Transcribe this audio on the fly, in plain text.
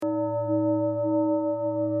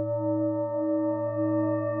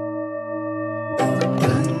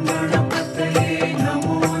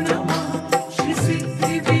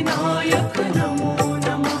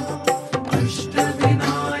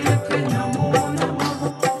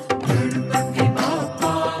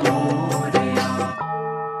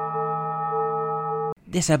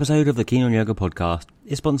This episode of the Keen on Yoga podcast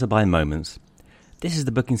is sponsored by Moments. This is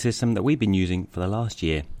the booking system that we've been using for the last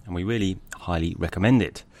year, and we really highly recommend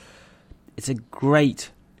it. It's a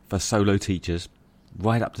great for solo teachers,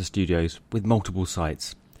 right up to studios with multiple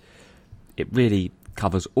sites. It really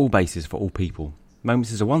covers all bases for all people.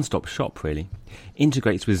 Moments is a one-stop shop, really.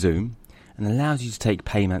 Integrates with Zoom and allows you to take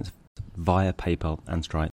payments via PayPal and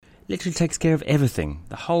Stripe. Literally takes care of everything,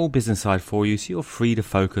 the whole business side for you, so you're free to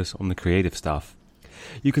focus on the creative stuff.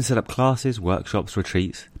 You can set up classes, workshops,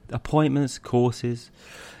 retreats, appointments, courses,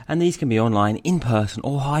 and these can be online, in person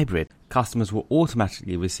or hybrid. Customers will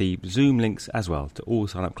automatically receive Zoom links as well to all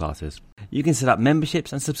sign-up classes. You can set up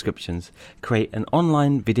memberships and subscriptions, create an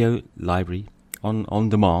online video library,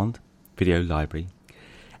 on-demand video library,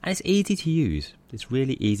 and it's easy to use. It's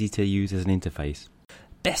really easy to use as an interface.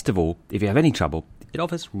 Best of all, if you have any trouble, it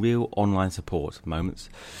offers real online support. Moments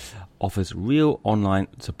offers real online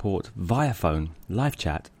support via phone, live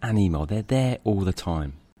chat and email. They're there all the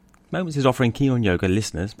time. Moments is offering Keen on Yoga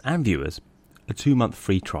listeners and viewers a 2-month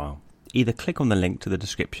free trial. Either click on the link to the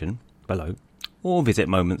description below or visit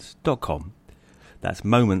moments.com. That's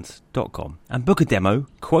moments.com and book a demo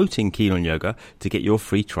quoting Keen on Yoga to get your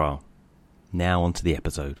free trial. Now on to the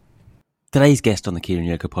episode. Today's guest on the Keen on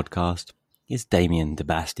Yoga podcast is Damien de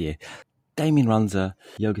Bastier. Damien runs a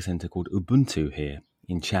yoga centre called Ubuntu here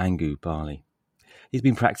in Canggu, Bali. He's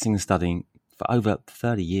been practicing and studying for over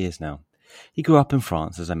 30 years now. He grew up in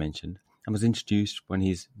France, as I mentioned, and was introduced when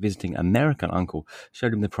his visiting American uncle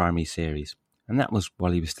showed him the primary series. And that was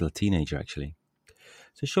while he was still a teenager, actually.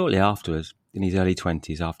 So shortly afterwards, in his early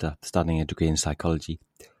 20s, after studying a degree in psychology,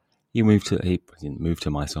 he didn't move to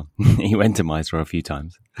Mysore. He went to Mysore a few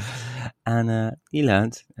times. And he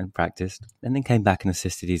learnt and practiced and then came back and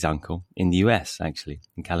assisted his uncle in the US, actually,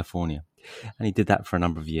 in California. And he did that for a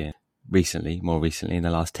number of years. More recently, in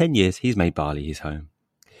the last 10 years, he's made Bali his home.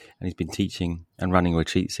 And he's been teaching and running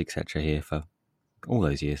retreats, etc. here for all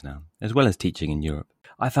those years now, as well as teaching in Europe.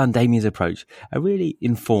 I found Damien's approach a really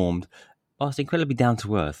informed, whilst incredibly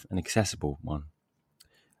down-to-earth and accessible one.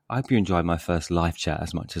 I hope you enjoyed my first live chat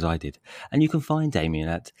as much as I did. And you can find Damien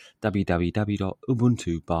at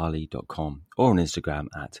www.ubuntubali.com or on Instagram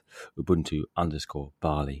at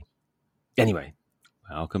ubuntu_Bali. Anyway,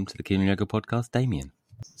 welcome to the Keen on Yoga podcast, Damien.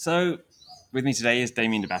 So, with me today is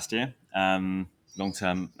Damien de Bastier,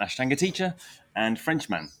 long-term Ashtanga teacher and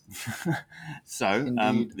Frenchman. So,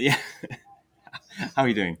 yeah. How are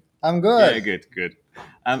you doing? I'm good. Yeah, good.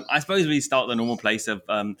 I suppose we start the normal place of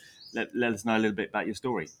let us know a little bit about your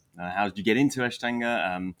story. How did you get into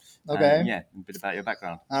Ashtanga? Okay. A bit about your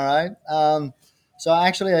background. All right. So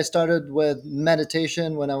actually, I started with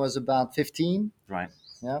meditation when I was about 15. Right.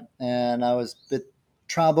 Yeah. And I was a bit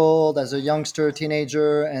troubled as a youngster,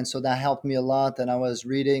 teenager. And so that helped me a lot. And I was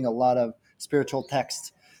reading a lot of spiritual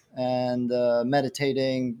texts and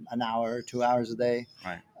meditating an hour, 2 hours a day.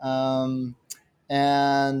 Right.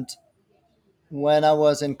 And when I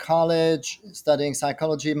was in college studying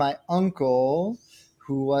psychology, my uncle,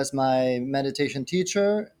 who was my meditation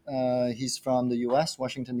teacher, he's from the US,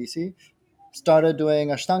 Washington, D.C., started doing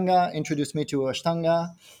Ashtanga, introduced me to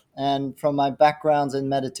Ashtanga. And from my backgrounds in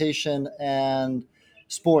meditation and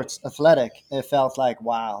sports, athletic, it felt like,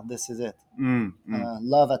 wow, this is it.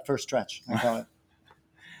 Love at first stretch, I call it.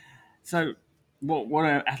 So what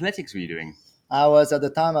athletics were you doing? At the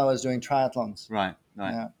time, I was doing triathlons. Right.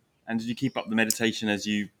 Yeah. And did you keep up the meditation as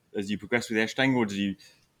you progressed with the Ashtanga, or did you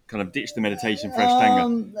kind of ditch the meditation for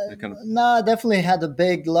Ashtanga? No, I definitely had a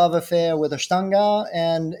big love affair with Ashtanga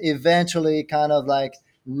and eventually kind of like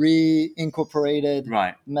reincorporated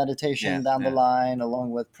meditation down the line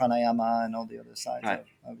along with pranayama and all the other sides of yoga.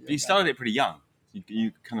 But you started it pretty young.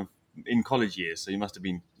 You kind of in college years, so you must have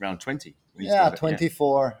been around 20.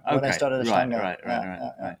 24 when I started Ashtanga.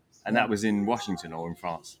 Right. And that was in Washington or in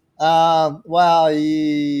France? I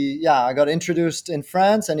got introduced in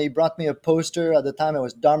France, and he brought me a poster. At the time, it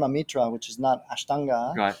was Dharma Mitra, which is not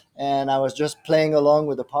Ashtanga. Right. And I was just playing along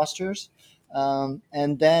with the postures.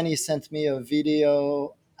 And then he sent me a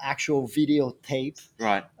actual video tape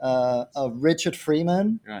of Richard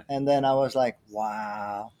Freeman. Right. And then I was like,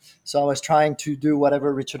 wow. So I was trying to do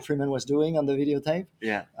whatever Richard Freeman was doing on the videotape.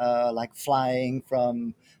 Yeah. Like flying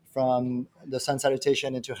from the sun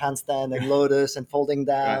salutation into handstand and lotus and folding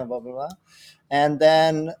down, blah, blah, blah. And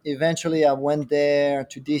then eventually I went there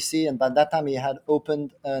to DC, and by that time he had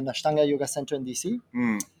opened an Ashtanga Yoga Center in DC.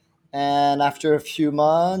 And after a few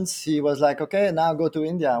months, he was like, okay, now go to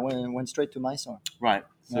India. I went straight to Mysore. Right.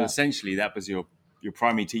 So essentially that was your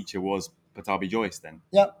primary teacher was Pattabhi Jois then?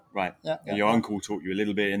 Yep. Right. Yeah, and your uncle taught you a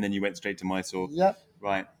little bit, and then you went straight to Mysore. Yep.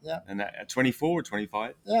 Right. Yeah. And that, at 24 or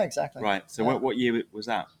 25? Yeah, exactly. Right. So Yeah. what year was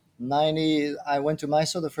that? 90. I went to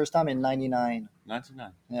Mysore the first time in 99.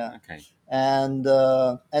 99. Yeah. Okay. And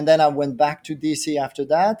then I went back to DC after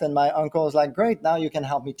that, and my uncle was like, "Great, now you can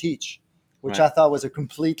help me teach," which Right. I thought was a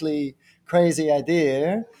completely crazy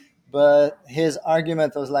idea. But his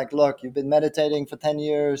argument was like, "Look, you've been meditating for 10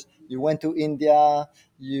 years. You went to India.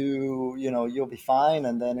 You'll be fine."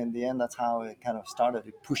 And then in the end, that's how it kind of started.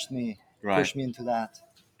 It Right. pushed me into that.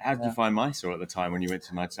 How did you Yeah. find Mysore at the time when you went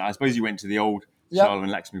to Mysore? I suppose you went to the old Yep. Sharla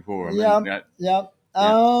and Lakshmipuram. Yeah. And, Yeah.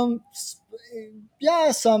 Yeah.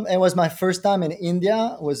 Yeah, it was my first time in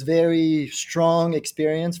India. It was very strong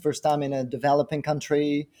experience. First time in a developing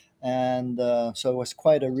country, and so it was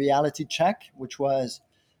quite a reality check, which was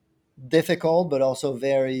difficult but also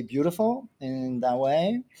very beautiful in that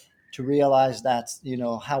way. To realize that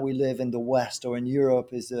how we live in the West or in Europe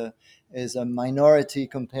is a minority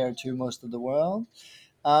compared to most of the world.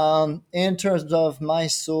 In terms of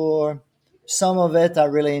Mysore, some of it I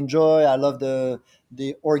really enjoy. I love the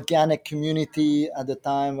organic community at the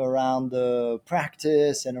time around the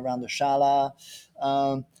practice and around the shala.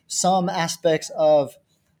 Some aspects of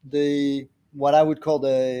the what I would call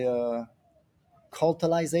the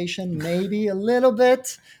culturalization, maybe a little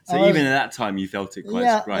bit. So even at that time, you felt it quite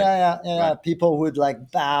Yeah, right. yeah. Right. People would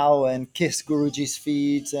like bow and kiss Guruji's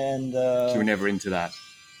feet, and So you were never into that.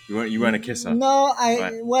 You weren't a kisser. no,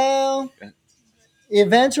 Right. well,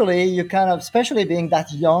 eventually you kind of, especially being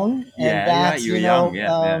that young and Yeah. that You were young.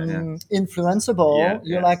 Yeah. influenceable, Yeah.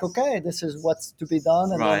 you're like, okay, this is what's to be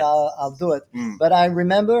done, and then Right. I'll do it. Mm. But I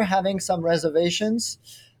remember having some reservations,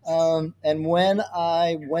 and when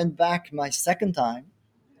I went back my second time,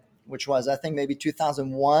 which was I think maybe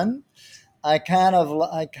 2001, I kind of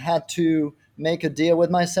like had to make a deal with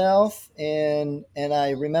myself, and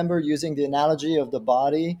I remember using the analogy of the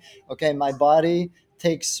body. Okay, my body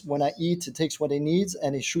takes, when I eat, it takes what it needs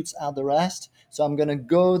and it shoots out the rest. So I'm gonna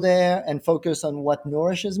go there and focus on what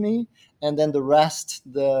nourishes me, and then the rest,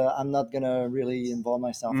 I'm not gonna really involve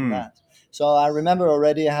myself in that. So I remember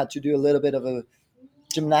already I had to do a little bit of a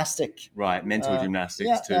gymnastic. Right. Mental gymnastics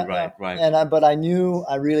Yeah, too. yeah, yeah. Right. But I knew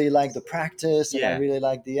I really liked the practice, and I Yeah. really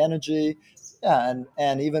liked the energy. Yeah,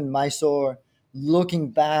 and even Mysore, looking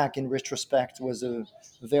back in retrospect, was a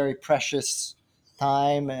very precious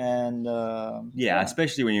time, and Yeah,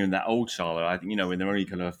 especially when you're in that old Charlotte. I think when there are only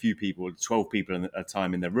kind of a few people, 12 people at a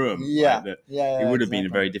time in the room, right? That it would have been a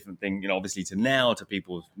exactly. very different thing. Obviously to now, to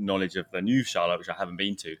people's knowledge of the new Charlotte, which I haven't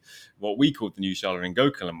been to. What we called the new Charlotte in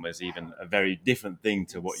Gokulam was even a very different thing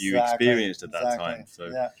to what you experienced at that time. So,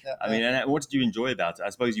 I mean, and what did you enjoy about it? I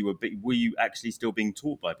suppose were you actually still being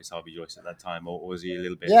taught by Pasabi Joyce at that time, or was he a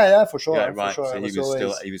little bit? Yeah, for sure. Yeah, right. For sure.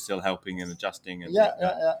 So he was still helping and adjusting and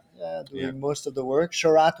doing most of the work.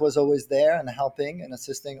 Sharat was always there and helping and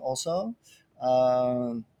assisting also.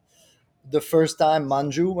 The first time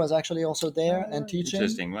Manju was actually also there and teaching.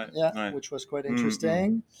 Interesting, right? Yeah, right. which was quite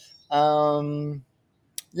interesting. So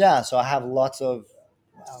I have lots of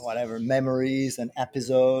whatever memories and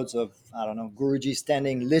episodes of, I don't know, Guruji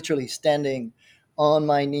literally standing on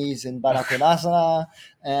my knees in Balakonasana,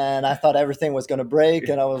 and I thought everything was going to break,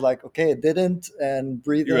 and I was like, okay, it didn't, and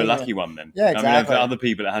breathing. You're a lucky one then. Yeah, exactly. I mean, for other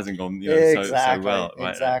people, it hasn't gone so well.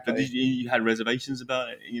 Right? Exactly. But you had reservations about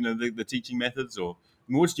the teaching methods, or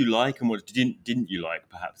what did you like and what didn't you like?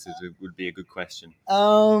 Perhaps would be a good question.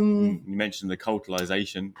 You mentioned the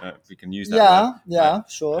culturalization. If we can use that. Yeah,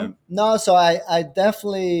 sure. No, so I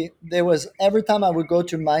definitely, there was, every time I would go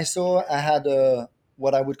to Mysore, I had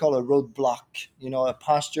what I would call a roadblock, a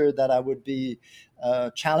posture that I would be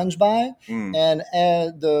challenged by. And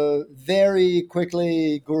the very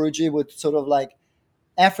quickly Guruji would sort of like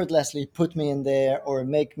effortlessly put me in there or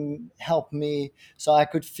help me, so I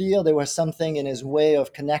could feel there was something in his way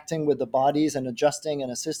of connecting with the bodies and adjusting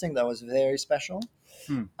and assisting that was very special.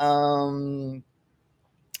 In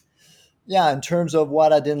terms of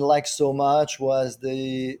what I didn't like so much was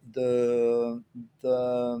the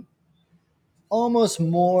almost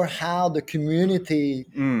more how the community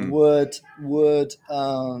would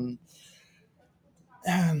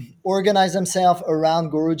organize themselves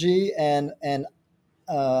around Guruji and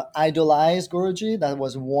idolize Guruji. That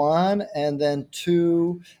was one, and then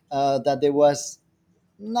two, that there was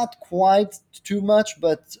not quite too much,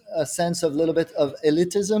 but a sense of little bit of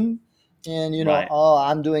elitism. And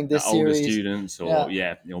I'm doing this older series. Students, or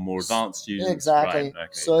more advanced students. Exactly. Right, okay.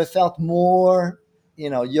 So it felt more,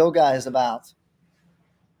 yoga is about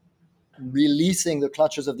releasing the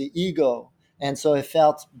clutches of the ego, and so it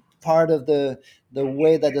felt part of the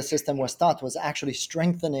way that the system was taught was actually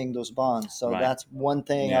strengthening those bonds. So that's one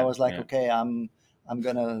thing I was like, okay, I'm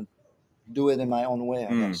gonna do it in my own way,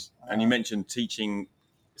 I guess. And you mentioned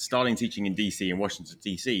starting teaching in DC in Washington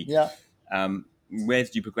DC. Yeah. Where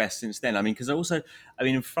did you progress since then? I mean, because also, I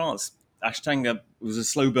mean, in France, Ashtanga was a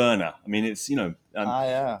slow burner. I mean, it's Yeah.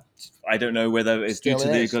 I don't know whether it's due Still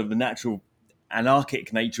to the is. kind of the natural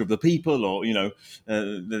anarchic nature of the people, or they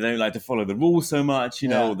don't like to follow the rules so much,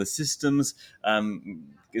 Yeah. or the systems.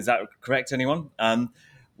 Is that correct, anyone?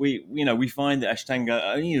 We find that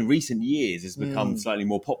Ashtanga only in recent years has become slightly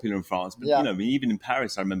more popular in France. But Yeah. even in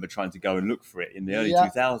Paris, I remember trying to go and look for it in the early Yeah.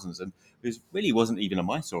 2000s, and there really wasn't even a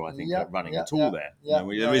Mysore, I think, Yeah. running Yeah. at all Yeah. there. Yeah.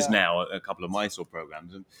 There is Yeah. now a couple of Mysore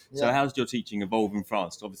programs. And so, Yeah. how's your teaching evolved in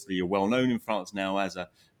France? Obviously, you're well known in France now as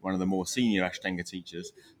one of the more senior Ashtanga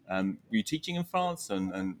teachers. Were you teaching in France?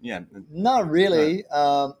 And yeah, Not really.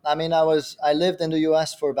 I mean, I lived in the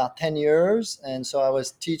U.S. for about 10 years, and so I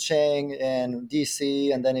was teaching in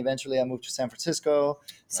D.C. and then eventually I moved to San Francisco,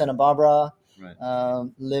 Santa Barbara,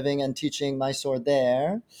 right. living and teaching Mysore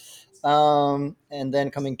there, and then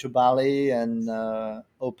coming to Bali and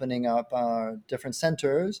opening up our different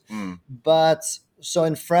centers. But so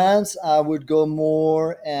in France, I would go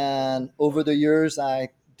more, and over the years, I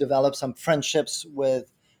developed some friendships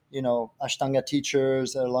with Ashtanga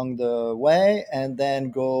teachers along the way, and then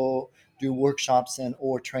go do workshops and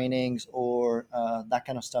or trainings or that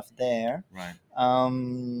kind of stuff there. Right.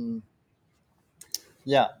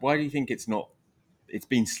 Yeah. Why do you think it's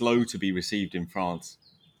been slow to be received in France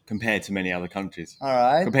compared to many other countries? All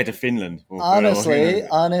right. Compared to Finland?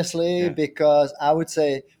 Honestly, Yeah. because I would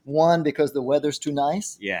say, one, because the weather's too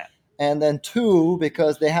nice. Yeah. And then two,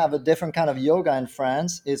 because they have a different kind of yoga in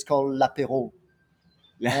France. It's called l'apéro.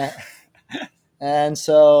 And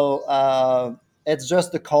so it's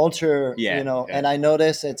just the culture, Yeah. and I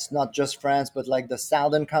notice it's not just France, but like the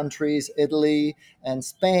southern countries, Italy and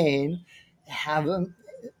Spain, have a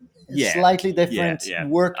slightly different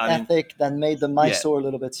work ethic that made the Mysore a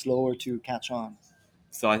little bit slower to catch on.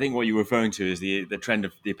 So I think what you're referring to is the trend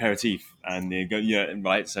of the aperitif, and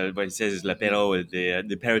right. So what he says is l'apéro,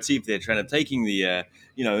 the aperitif, the trend of taking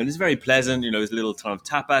and it's very pleasant. There's a little kind of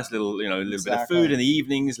tapas, little little bit of food in the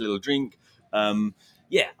evenings, little drink. I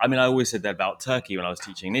mean, I always said that about Turkey when I was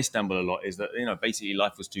teaching in Istanbul a lot, is that basically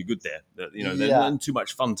life was too good there. That there wasn't too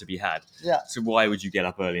much fun to be had. Yeah. So why would you get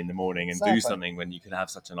up early in the morning and do something when you could have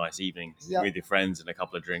such a nice evening with your friends and a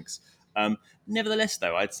couple of drinks? Nevertheless,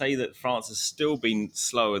 though, I'd say that France has still been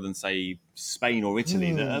slower than, say, Spain or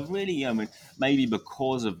Italy. That have really, maybe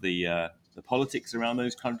because of the politics around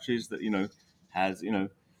those countries that has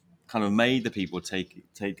kind of made the people take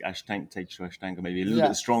Ashtanga maybe a little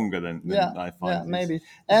bit stronger than I find. Yeah, maybe.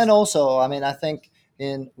 And also, I mean, I think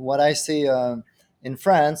in what I see in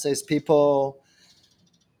France is people.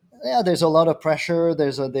 Yeah, there's a lot of pressure.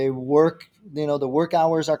 They work. The work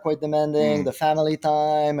hours are quite demanding. The family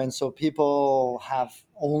time, and so people have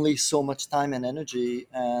only so much time and energy,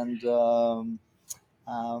 and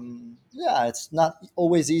it's not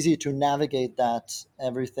always easy to navigate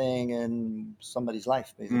everything in somebody's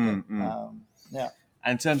life, basically. Yeah.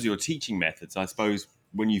 And in terms of your teaching methods, I suppose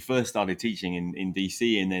when you first started teaching in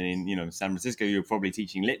DC and then in San Francisco, you were probably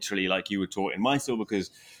teaching literally like you were taught in Mysore,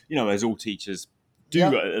 because as all teachers do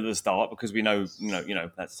at the start, because we know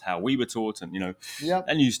that's how we were taught, and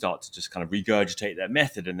and you start to just kind of regurgitate that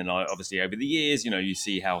method, and then obviously over the years you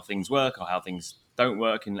see how things work or how things don't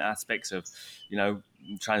work in aspects of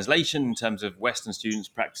translation, in terms of Western students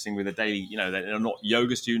practicing with a daily, they're not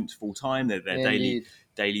yoga students full time, they're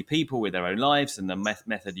daily people with their own lives, and the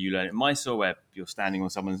method you learn at Mysore, where you're standing on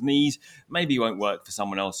someone's knees, maybe won't work for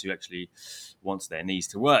someone else who actually wants their knees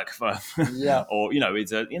to work for, or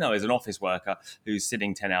is an office worker who's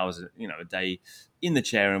sitting 10 hours a day in the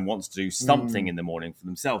chair and wants to do something in the morning for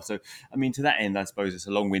themselves. So I mean, to that end, I suppose it's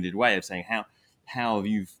a long-winded way of saying how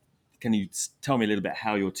can you tell me a little bit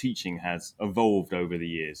how your teaching has evolved over the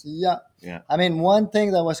years? Yeah. I mean, one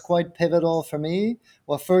thing that was quite pivotal for me,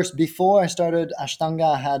 well, first, before I started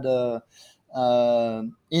Ashtanga, I had a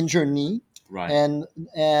injured knee. Right.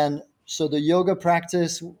 And so the yoga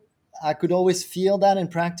practice, I could always feel that in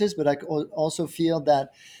practice, but I could also feel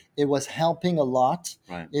that it was helping a lot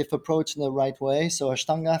if approached in the right way. So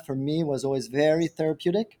Ashtanga for me was always very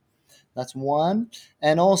therapeutic. That's one.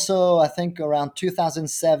 And also, I think around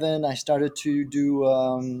 2007, I started to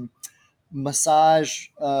do massage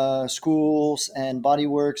schools and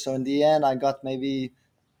bodywork. So in the end, I got maybe,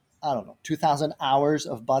 I don't know, 2,000 hours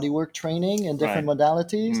of bodywork training in different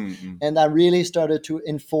modalities. And that really started to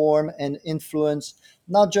inform and influence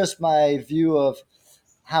not just my view of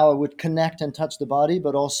how I would connect and touch the body,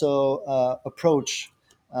 but also approach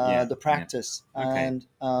the practice. Okay.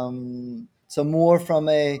 And so more from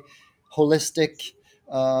a holistic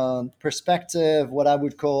perspective, what I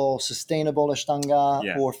would call sustainable Ashtanga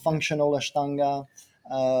Yeah. or functional Ashtanga,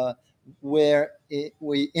 where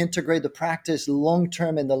we integrate the practice long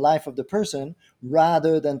term in the life of the person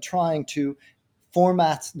rather than trying to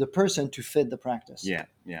format the person to fit the practice. Yeah.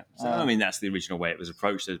 So, I mean, that's the original way it was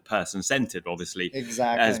approached, as person-centered, obviously.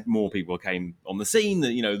 Exactly. As more people came on the scene,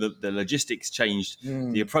 the logistics changed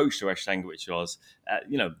the approach to Ashtanga, which was,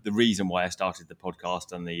 the reason why I started the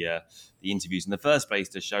podcast and the interviews in the first place,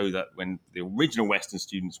 to show that when the original Western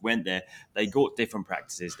students went there, they got different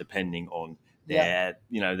practices depending on their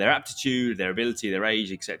aptitude, their ability, their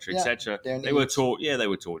age, etc., etc. They were taught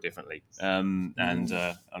differently, and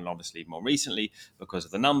obviously more recently, because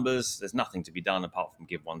of the numbers, there's nothing to be done apart from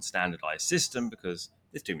give one standardized system, because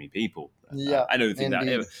there's too many people. I don't think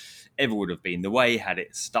that ever would have been the way had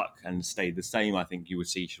it stuck and stayed the same. I think you would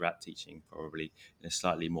see Sharath teaching probably in a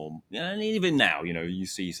slightly more, and even now, you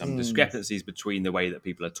see some discrepancies between the way that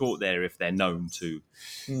people are taught there if they're known to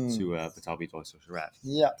Pattabhi Jois or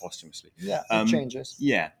Sharath posthumously. It changes.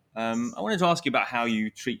 I wanted to ask you about how you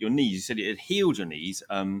treat your knees. You said it had healed your knees,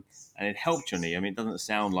 and it helped your knee. I mean, it doesn't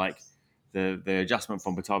sound like the adjustment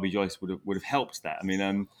from Pattabhi Jois would have helped that. I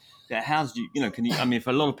mean, how did you, can you, I mean,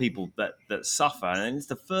 for a lot of people that suffer, and it's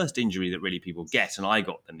the first injury that really people get, and I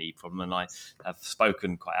got the knee problem, and I have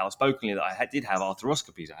spoken quite outspokenly that I did have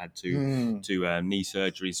arthroscopies. I had two knee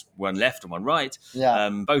surgeries, one left and one right.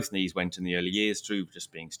 Both knees went in the early years through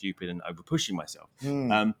just being stupid and over pushing myself.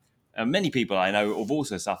 Many people I know have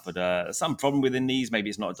also suffered some problem with their knees. Maybe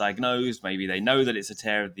it's not diagnosed. Maybe they know that it's a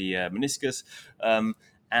tear of the meniscus.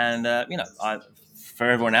 For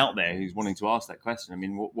everyone out there who's wanting to ask that question, I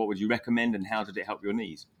mean, what would you recommend, and how did it help your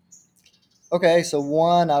knees? Okay, so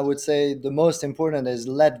one, I would say the most important is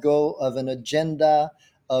let go of an agenda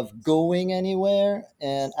of going anywhere,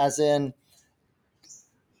 and as in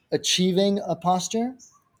achieving a posture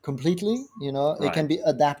completely. It can be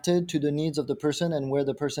adapted to the needs of the person and where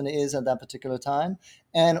the person is at that particular time,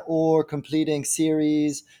 and or completing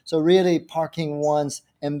series. So really parking one's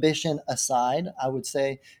ambition aside, I would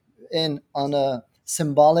say, on a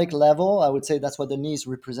symbolic level, I would say that's what the knees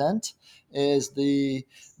represent, is the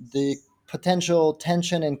potential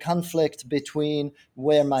tension and conflict between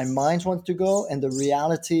where my mind wants to go and the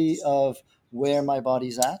reality of where my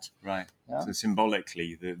body's at. Right. So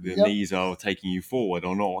symbolically, the knees are taking you forward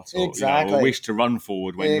or not, or, or wish to run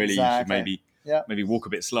forward when really you should maybe walk a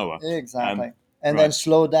bit slower. Exactly. Then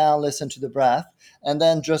slow down, listen to the breath. And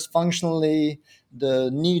then just functionally, the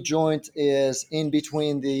knee joint is in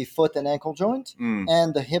between the foot and ankle joint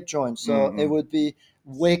and the hip joint. So it would be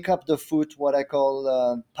wake up the foot, what I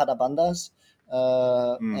call padabandhas,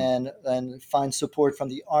 and find support from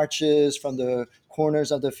the arches, from the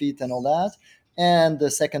corners of the feet and all that. And the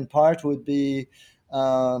second part would be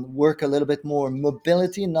work a little bit more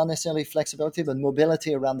mobility, not necessarily flexibility, but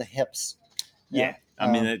mobility around the hips. Yeah. I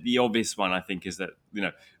mean, the obvious one, I think, is that,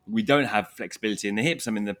 we don't have flexibility in the hips.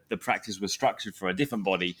 I mean, the practice was structured for a different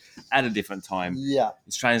body at a different time. Yeah.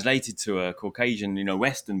 It's translated to a Caucasian,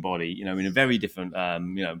 Western body, in a very different,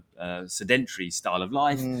 sedentary style of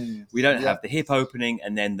life. We don't have the hip opening,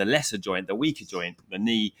 and then the lesser joint, the weaker joint, the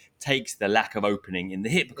knee, takes the lack of opening in the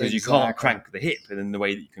hip, because you can't crank the hip in the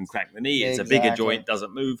way that you can crank the knee. It's a bigger joint,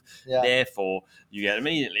 doesn't move. Therefore, you get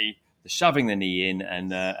immediately the shoving the knee in,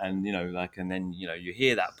 and then you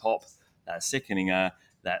hear that pop, that sickening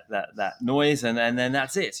that noise, and then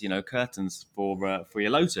that's it. Curtains for your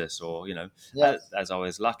lotus, or as I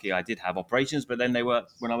was lucky, I did have operations, but then they were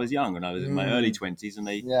when I was young, when I was in my early 20s, and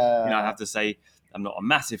they I have to say, I'm not a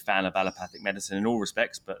massive fan of allopathic medicine in all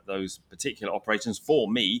respects, but those particular operations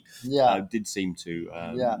for me did seem to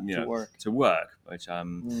work. Which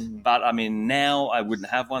but I mean, now I wouldn't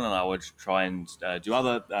have one, and I would try and do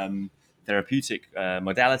other therapeutic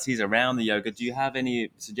modalities around the yoga. Do you have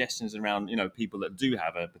any suggestions around people that do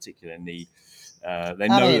have a particular knee? They've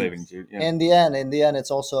been to. In the end,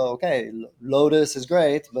 it's also okay. Lotus is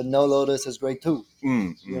great, but no lotus is great too.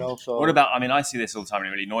 So what about? I mean, I see this all the time, and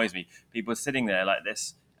it really annoys me. People are sitting there like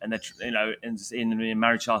this, and they're in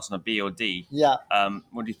Marichyasana B or D. Yeah.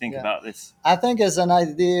 What do you think about this? I think as an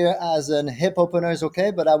idea, as an hip opener is okay,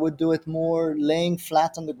 but I would do it more laying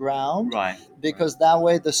flat on the ground, because that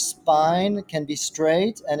way the spine can be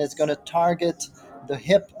straight, and it's going to target the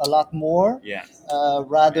hip a lot more,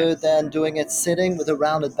 rather than doing it sitting with a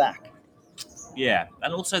rounded back. Yeah,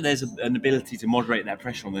 and also there's an ability to moderate that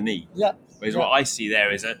pressure on the knee. Yeah. Whereas what I see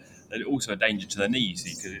there is also a danger to the knee, you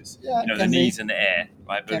see, because it's the knees in the air,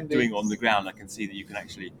 right? But doing it on the ground, I can see that you can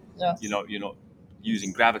actually you're not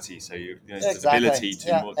using gravity, so there's ability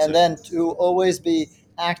to. And then to always be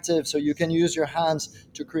active, so you can use your hands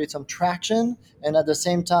to create some traction and at the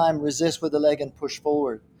same time resist with the leg and push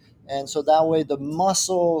forward. And so that way the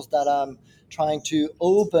muscles that I'm trying to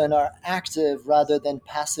open are active rather than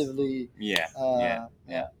passively Yeah, yeah,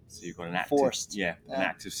 yeah. So you've got an active, forced. an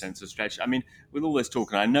active sense of stretch. I mean, with all this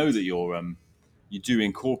talk, and I know that you do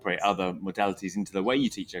incorporate other modalities into the way you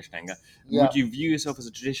teach Ashtanga. Yeah. Would you view yourself as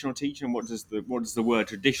a traditional teacher, and what does the word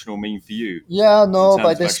traditional mean for you Yeah, in no,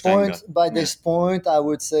 terms of Ashtanga? by Yeah, this point, I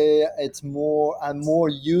would say I'm more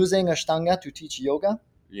using Ashtanga to teach yoga,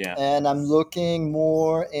 yeah, and I'm looking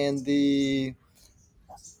more in the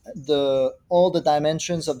all the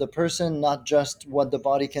dimensions of the person, not just what the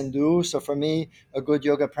body can do. So for me, a good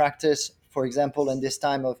yoga practice, for example, in this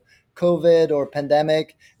time of COVID or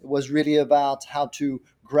pandemic, it was really about how to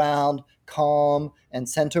ground, calm, and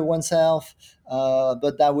center oneself.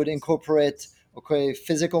 But that would incorporate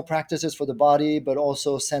physical practices for the body, but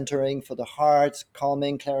also centering for the heart,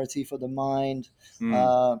 calming, clarity for the mind. mm,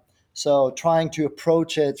 Uh, so trying to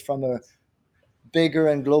approach it from a bigger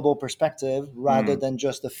and global perspective rather mm. than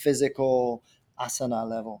just the physical asana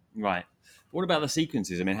level. Right. What about the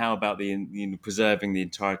sequences? I mean, how about preserving the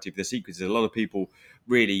entirety of the sequences? A lot of people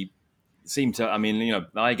really seem to. I mean,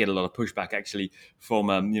 I get a lot of pushback actually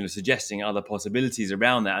from suggesting other possibilities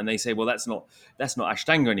around that, and they say, well, that's not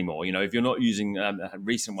Ashtanga anymore. If you're not using a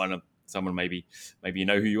recent one of someone, maybe you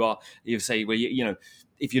know who you are. You say, well,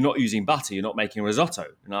 if you're not using butter, you're not making risotto.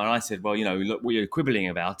 And I said, well, look, what you're quibbling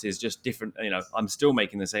about is just different. I'm still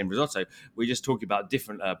making the same risotto. We're just talking about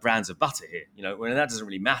different brands of butter here. When that doesn't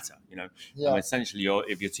really matter. Yeah. Essentially,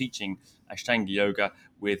 if you're teaching Ashtanga yoga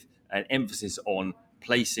with an emphasis on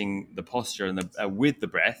placing the posture and with the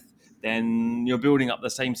breath, then you're building up the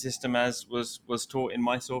same system as was taught in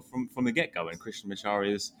Mysore from the get go. And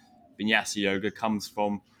Krishnamacharya's Vinyasa yoga comes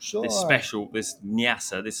from Sure. this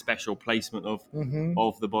nyasa, this special placement Mm-hmm.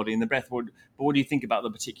 of the body and the breath. What do you think about the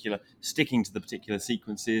particular sticking to the particular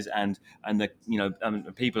sequences and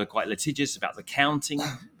the people are quite litigious about the counting,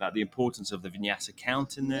 about the importance of the vinyasa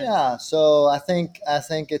count in there? Yeah. So I think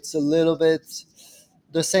it's a little bit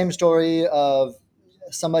the same story of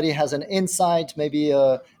somebody has an insight, maybe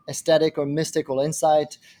a aesthetic or mystical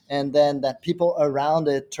insight, and then that people around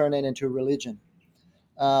it turn it into religion.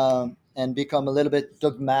 And become a little bit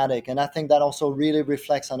dogmatic. And I think that also really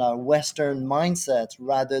reflects on our Western mindset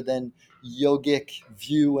rather than yogic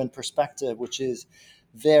view and perspective, which is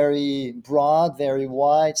very broad, very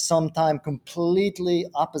wide, sometimes completely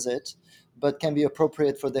opposite, but can be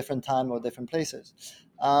appropriate for different time or different places.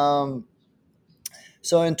 Um,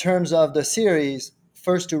 so, in terms of the series,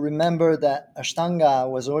 first to remember that Ashtanga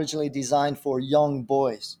was originally designed for young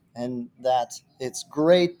boys and that it's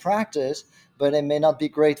great practice, but it may not be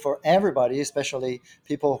great for everybody, especially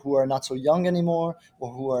people who are not so young anymore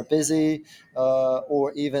or who are busy,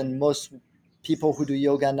 or even most people who do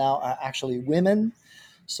yoga now are actually women.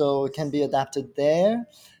 So, it can be adapted there.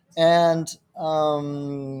 And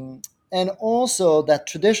and also that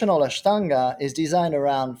traditional Ashtanga is designed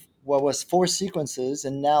around what was four sequences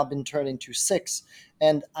and now been turned into six.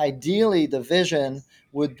 And ideally, the vision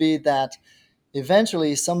would be that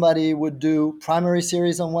eventually somebody would do primary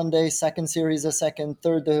series on one day, second series a second,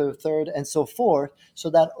 third the third, and so forth, so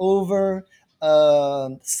that over a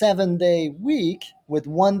 7 day week with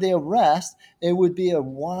 1 day of rest, it would be a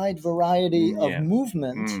wide variety of Yeah.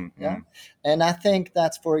 movement. Mm, Yeah. mm, And I think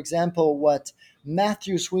that's, for example, what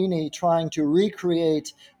Matthew Sweeney trying to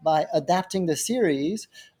recreate by adapting the series,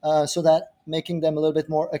 so that making them a little bit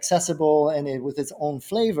more accessible and with its own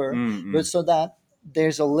flavor, mm, but mm, so that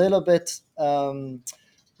there's a little bit,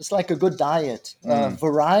 it's like a good diet, mm,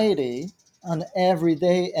 variety on every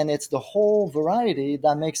day, and it's the whole variety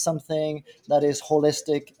that makes something that is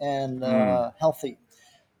holistic and mm. healthy.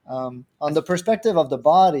 On the perspective of the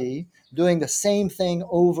body, doing the same thing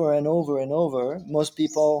over and over and over, most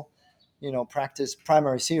people, practice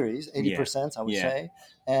primary series, Yeah. 80%, I would Yeah. say,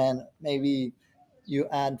 and maybe you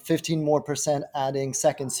add 15 more percent adding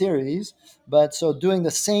second series. But so doing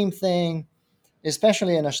the same thing,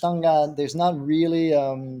 especially in Ashtanga, there's not really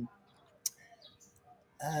a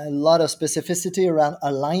lot of specificity around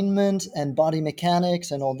alignment and body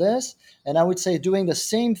mechanics and all this. And I would say doing the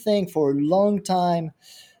same thing for a long time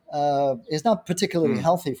is not particularly Mm,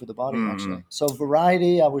 healthy for the mm, body, actually. mm, So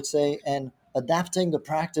variety, I would say, and adapting the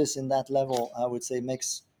practice in that level, I would say,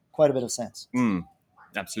 makes quite a bit of sense. mm.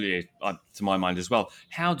 Absolutely, to my mind as well.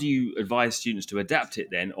 How do you advise students to adapt it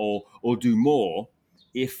then, or do more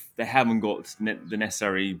if they haven't got the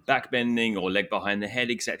necessary back bending or leg behind the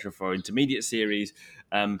head, etc., for intermediate series?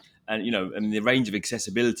 And the range of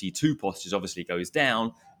accessibility to postures obviously goes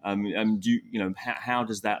down Do how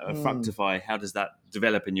does that fructify? How does that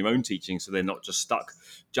develop in your own teaching, so they're not just stuck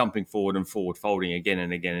jumping forward and forward, folding again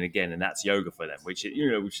and again and again, and that's yoga for them, which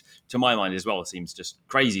to my mind as well seems just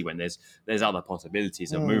crazy when there's other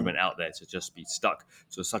possibilities of movement out there, to just be stuck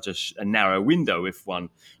to such a narrow window if one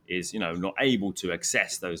is not able to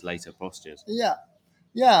access those later postures.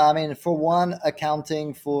 Yeah, I mean, for one,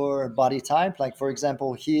 accounting for body type, like for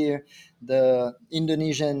example, here, the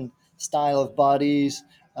Indonesian style of bodies,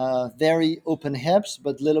 very open hips,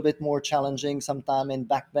 but a little bit more challenging sometimes in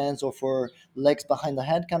back bends or for legs behind the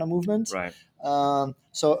head kind of movements. Right.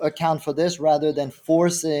 So account for this rather than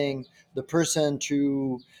forcing the person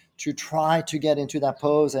to try to get into that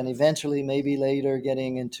pose and eventually maybe later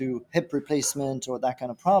getting into hip replacement or that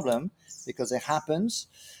kind of problem, because it happens.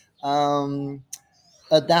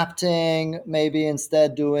 Adapting, maybe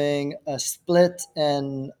instead doing a split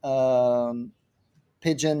and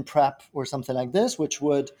pigeon prep or something like this, which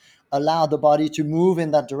would allow the body to move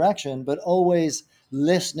in that direction, but always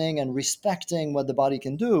listening and respecting what the body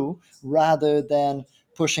can do rather than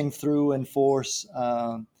pushing through and force.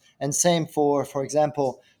 And same for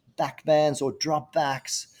example, back bends or drop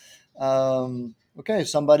backs. Okay,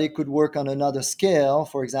 somebody could work on another scale,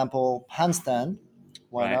 for example, handstand.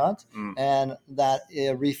 Why Right. not? And that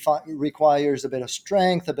requires a bit of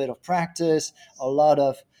strength, a bit of practice, a lot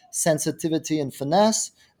of sensitivity and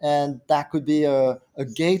finesse, and that could be a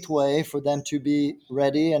gateway for them to be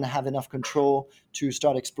ready and have enough control to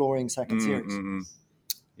start exploring second series.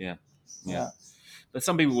 Yeah. Yeah. But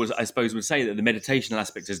some people I suppose would say that the meditational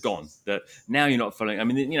aspect is gone, that now you're not following. I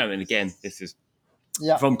mean, and again, this is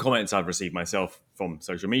from comments I've received myself from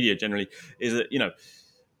social media generally, is that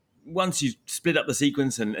once you split up the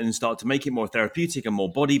sequence and start to make it more therapeutic and more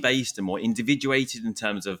body-based and more individuated in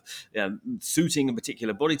terms of suiting a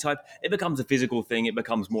particular body type, it becomes a physical thing. It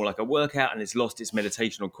becomes more like a workout, and it's lost its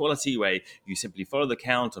meditational quality, where you simply follow the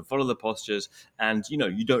count and follow the postures, and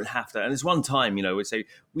you don't have to. And it's one time, we say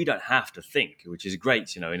we don't have to think, which is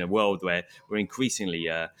great, in a world where we're increasingly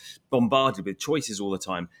bombarded with choices all the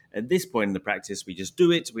time. At this point in the practice, we just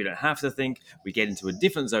do it. We don't have to think. We get into a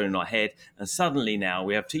different zone in our head, and suddenly now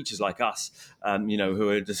we have teachers like us, who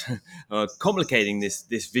are just complicating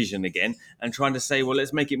this vision again and trying to say, well,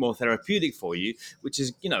 let's make it more therapeutic for you, which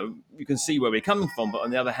is, you can see where we're coming from. But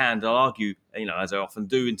on the other hand, I'll argue, as I often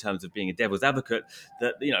do in terms of being a devil's advocate,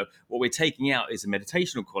 that what we're taking out is a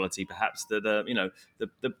meditational quality, perhaps that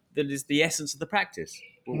that is the essence of the practice.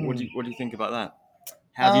 What do you think about that?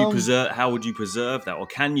 How would you preserve that, or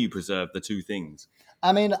can you preserve the two things?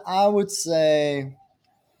 I mean, I would say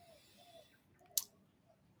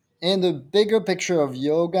in the bigger picture of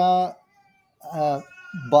yoga,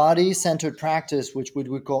 body-centered practice, which we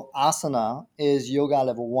would call asana, is yoga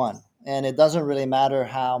level 1. And it doesn't really matter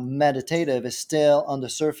how meditative, is still on the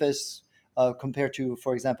surface compared to,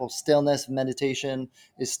 for example, stillness meditation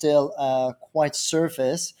is still quite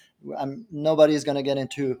surface. Nobody's going to get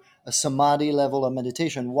into a samadhi level of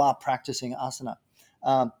meditation while practicing asana.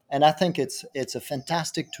 And I think it's a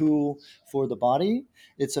fantastic tool for the body.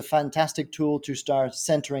 It's a fantastic tool to start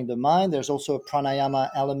centering the mind. There's also a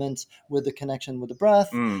pranayama element with the connection with the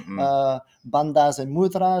breath, bandhas and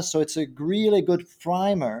mudras. So it's a really good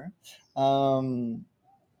primer.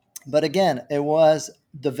 But again, it was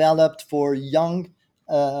developed for young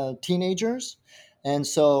teenagers. And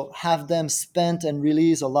so have them spend and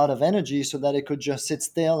release a lot of energy so that it could just sit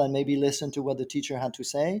still and maybe listen to what the teacher had to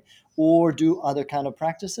say or do other kind of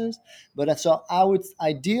practices. But so I would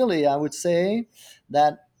say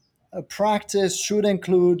that a practice should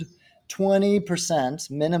include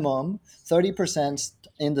 20% minimum, 30%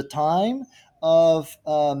 in the time of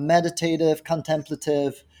meditative,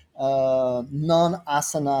 contemplative,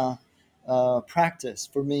 non-asana practice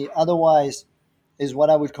for me. Otherwise, is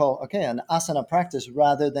what I would call, an asana practice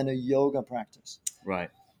rather than a yoga practice.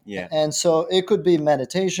 Right. Yeah. And so it could be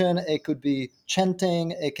meditation, it could be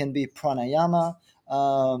chanting, it can be pranayama.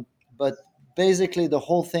 But basically, the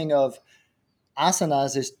whole thing of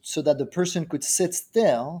asanas is so that the person could sit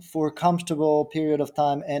still for a comfortable period of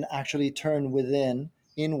time and actually turn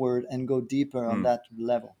inward, and go deeper on that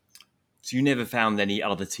level. So you never found any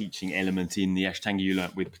other teaching element in the Ashtanga you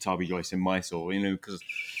learnt with Pattabhi Jois in Mysore, because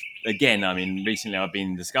again, I mean, recently I've been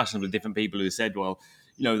in discussions with different people who said, well,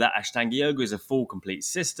 that Ashtanga yoga is a full, complete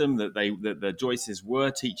system, that the Joyces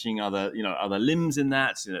were teaching other limbs in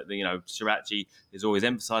that. Shirachi is always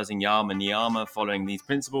emphasizing yama, niyama, following these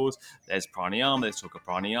principles. There's pranayama, there's talk of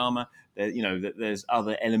pranayama. There's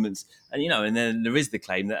other elements, and then there is the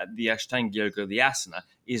claim that the Ashtanga yoga, the asana,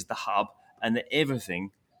 is the hub, and that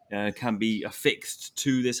everything can be affixed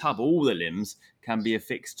to this hub. All the limbs can be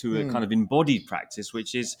affixed to a kind of embodied practice,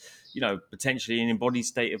 which is, potentially an embodied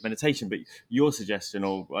state of meditation. But your suggestion,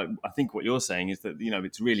 or I think what you're saying, is that,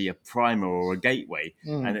 it's really a primer or a gateway,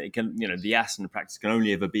 and it can, the asana practice can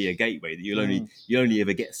only ever be a gateway. That you only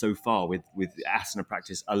ever get so far with asana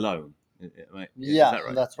practice alone. Right? Yeah, Is that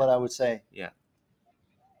right? that's what I would say. Yeah.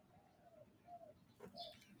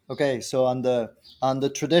 Okay, so on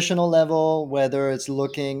the traditional level, whether it's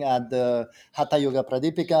looking at the Hatha Yoga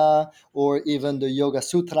Pradipika or even the Yoga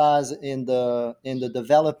Sutras in the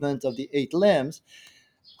development of the 8 limbs,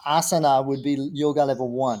 asana would be yoga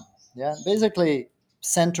level 1. Yeah, basically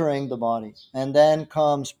centering the body, and then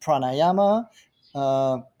comes pranayama,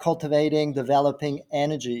 cultivating, developing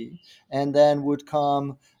energy, and then would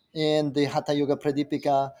come in the Hatha Yoga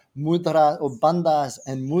Pradipika mudra or bandhas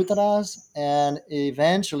and mudras, and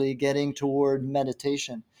eventually getting toward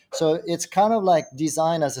meditation. So it's kind of like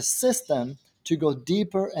designed as a system to go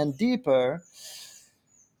deeper and deeper.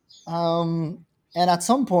 And at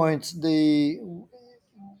some point, we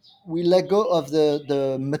let go of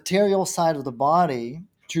the material side of the body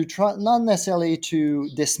to try, not necessarily to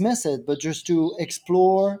dismiss it, but just to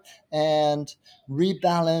explore and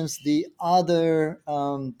rebalance the other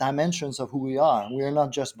dimensions of who we are. We're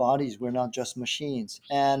not just bodies, we're not just machines.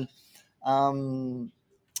 And um,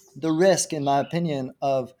 the risk, in my opinion,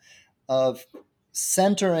 of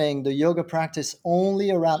centering the yoga practice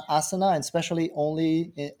only around asana, and especially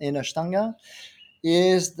only in Ashtanga,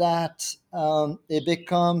 is that it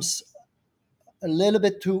becomes a little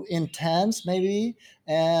bit too intense, maybe,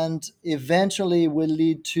 and eventually will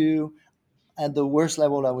lead to, at the worst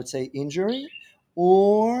level, I would say, injury,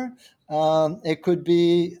 or it could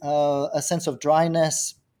be a sense of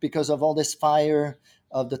dryness because of all this fire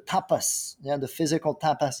of the tapas, yeah, the physical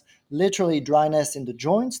tapas, literally dryness in the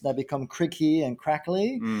joints that become creaky and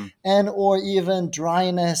crackly, and or even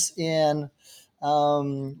dryness in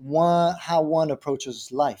how one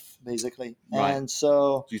approaches life, basically. Right. And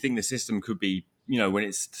so, Do you think the system could be, when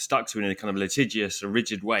it's stuck to in a kind of litigious or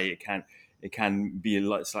rigid way, it can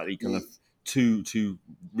be slightly kind of too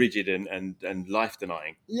rigid and life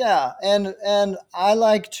denying? yeah, and I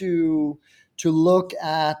like to look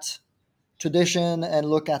at tradition and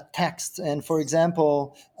look at texts. And for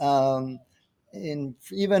example, even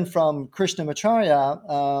from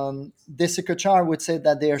Krishnamacharya, Desikachar would say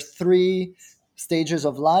that there are 3 stages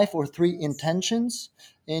of life, or 3 intentions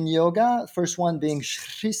in yoga. First one being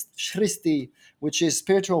Shristi, which is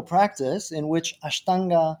spiritual practice, in which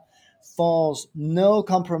Ashtanga falls no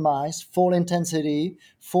compromise, full intensity,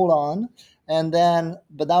 full on. And then,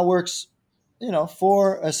 but that works,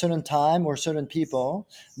 for a certain time or certain people.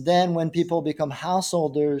 Then when people become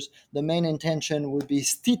householders, the main intention would be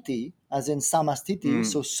sthiti, as in samastiti,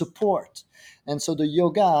 so support. And so the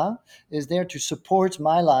yoga is there to support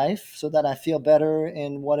my life so that I feel better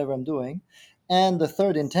in whatever I'm doing. And the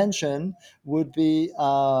third intention would be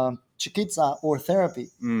chikitsa, or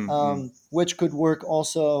therapy, which could work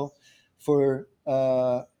also for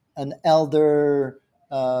an elder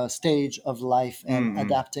stage of life and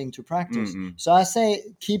adapting to practice. So I say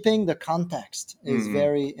keeping the context is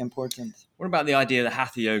very important. What about the idea that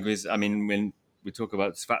Hatha Yoga is? I mean, when we talk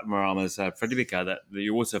about Svatmarama's Pradipika, that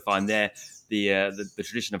you also find there the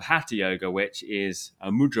tradition of Hatha Yoga, which is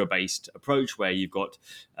a mudra-based approach where you've got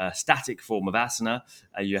a static form of asana,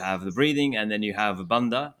 you have the breathing, and then you have a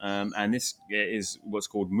bandha, and this is what's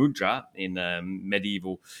called mudra in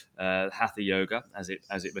medieval Hatha Yoga, as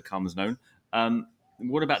it becomes known.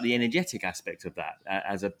 What about the energetic aspect of that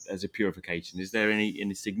as a purification? Is there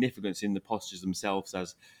any significance in the postures themselves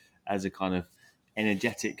as a kind of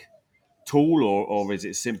energetic tool, or is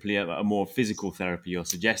it simply a more physical therapy you're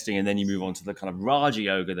suggesting, and then you move on to the kind of Raja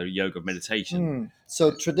Yoga, the yoga of meditation?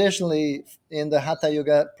 So traditionally, in the Hatha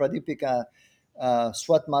Yoga Pradipika,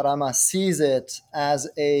 Swatmarama sees it as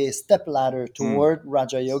a step ladder toward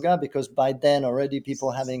Raja Yoga, because by then already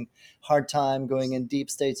people having hard time going in deep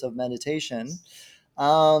states of meditation.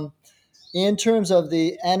 In terms of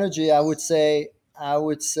the energy, I would say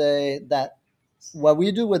that what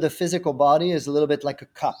we do with the physical body is a little bit like a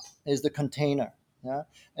cup, is the container. Yeah.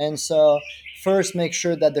 And so first make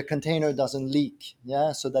sure that the container doesn't leak.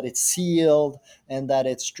 Yeah. So that it's sealed and that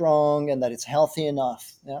it's strong and that it's healthy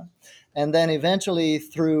enough. Yeah. And then eventually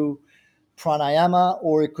through pranayama,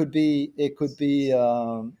 or it could be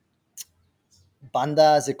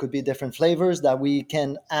bandhas, it could be different flavors that we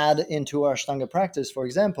can add into our Ashtanga practice, for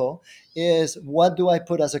example, is what do I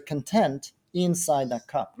put as a content inside that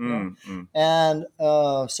cup? And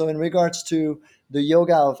so in regards to the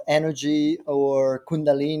yoga of energy or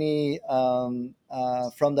kundalini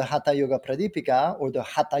from the Hatha Yoga Pradipika or the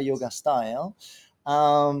Hatha Yoga style.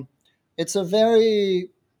 It's a very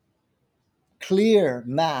clear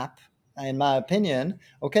map, in my opinion.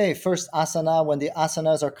 Okay, first asana, when the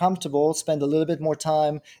asanas are comfortable, spend a little bit more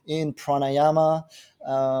time in pranayama,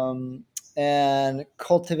 and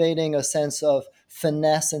cultivating a sense of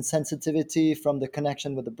finesse and sensitivity from the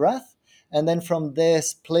connection with the breath. And then from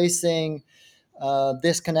this, placing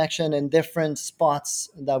this connection in different spots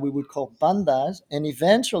that we would call bandhas, and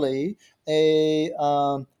eventually a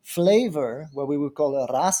flavor, what we would call a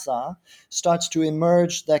rasa, starts to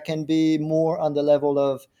emerge that can be more on the level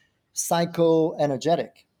of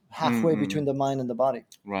psycho-energetic, halfway between the mind and the body.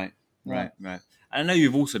 Right, Yeah. right, right. And I know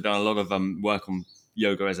you've also done a lot of work on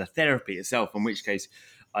yoga as a therapy itself, in which case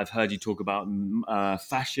I've heard you talk about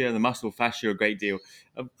fascia, the muscle fascia, a great deal.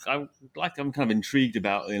 I'm kind of intrigued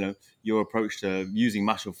about your approach to using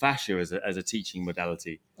muscle fascia as a teaching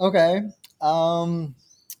modality. Okay.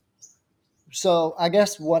 So I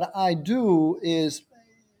guess what I do is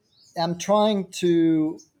I'm trying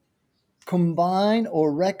to combine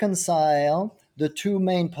or reconcile the two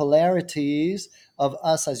main polarities of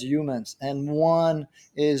us as humans. And one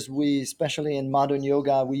is, we, especially in modern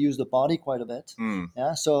yoga, we use the body quite a bit.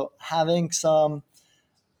 Yeah. So having some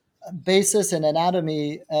basis in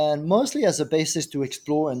anatomy, and mostly as a basis to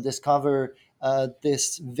explore and discover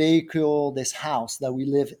this vehicle, this house that we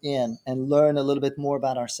live in, and learn a little bit more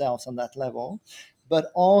about ourselves on that level. But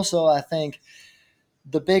also, I think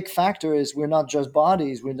the big factor is we're not just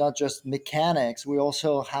bodies, we're not just mechanics. We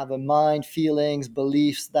also have a mind, feelings,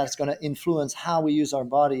 beliefs that's going to influence how we use our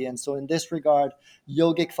body. And so, in this regard,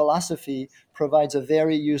 yogic philosophy provides a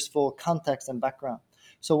very useful context and background.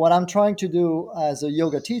 So, what I'm trying to do as a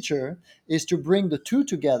yoga teacher is to bring the two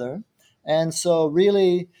together. And so,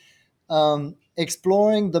 really,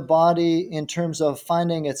 exploring the body in terms of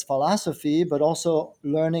finding its philosophy, but also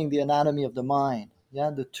learning the anatomy of the mind. Yeah,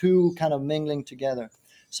 the two kind of mingling together.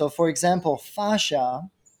 So, for example, fascia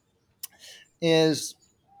is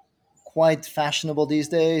quite fashionable these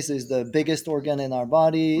days. Is the biggest organ in our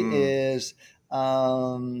body. Is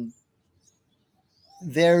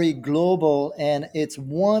very global, and it's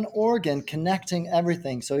one organ connecting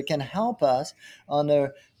everything. So it can help us on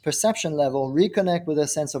a perception level reconnect with a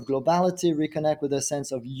sense of globality, reconnect with a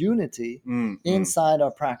sense of unity inside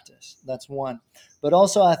our practice. That's one. But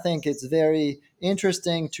also, I think it's very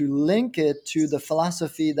interesting to link it to the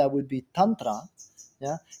philosophy that would be Tantra.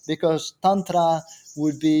 Yeah, because Tantra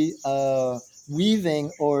would be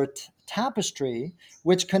weaving or tapestry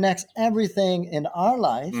which connects everything in our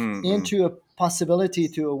life into a possibility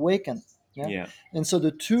to awaken. Yeah? And so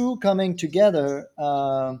the two coming together.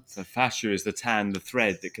 So fascia is the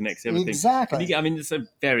thread that connects everything. Exactly. I mean, it's a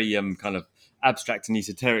very kind of abstract and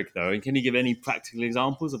esoteric, though. And can you give any practical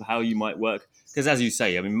examples of how you might work? Because as you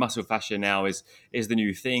say, I mean, muscle fascia now is the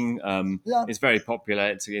new thing. Yeah. It's very popular.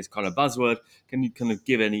 It's kind of buzzword. Can you kind of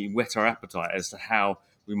give any whet our appetite as to how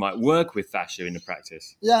we might work with fascia in the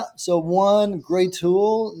practice? Yeah. So one great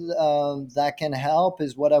tool that can help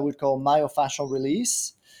is what I would call myofascial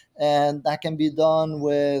release. And that can be done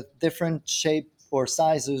with different shape or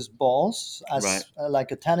sizes balls, as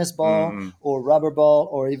like a tennis ball or rubber ball,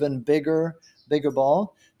 or even bigger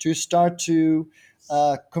ball, to start to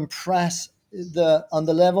compress on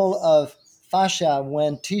the level of fascia.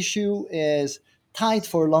 When tissue is tight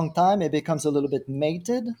for a long time, it becomes a little bit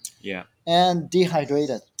mated and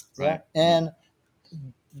dehydrated. Right. And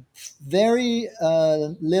very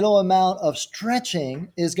little amount of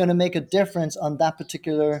stretching is going to make a difference on that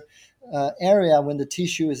particular area when the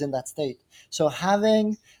tissue is in that state. So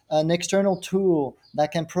having an external tool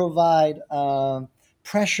that can provide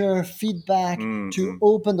pressure feedback to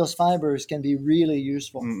open those fibers can be really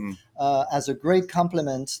useful as a great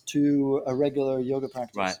complement to a regular yoga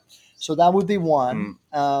practice. Right. So that would be one.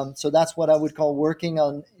 So that's what I would call working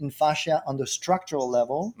in fascia on the structural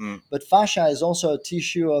level. But fascia is also a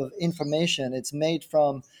tissue of information. It's made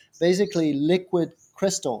from basically liquid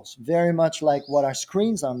crystals, very much like what our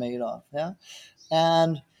screens are made of. Yeah,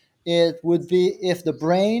 and it would be, if the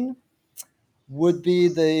brain would be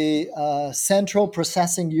the central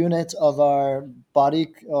processing unit of our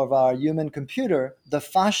body, of our human computer, the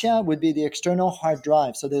fascia would be the external hard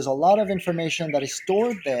drive. So there's a lot of information that is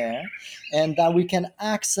stored there and that we can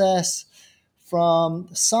access from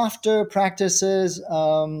softer practices.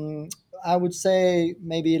 I would say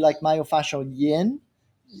maybe like myofascial yin,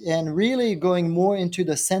 and really going more into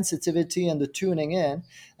the sensitivity and the tuning in.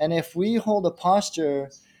 And if we hold a posture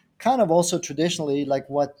kind of also traditionally like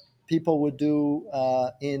what people would do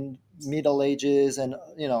in Middle Ages, and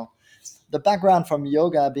the background from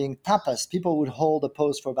yoga being tapas, people would hold a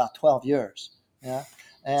pose for about 12 years. Yeah,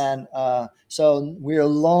 and so we're a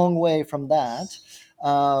long way from that.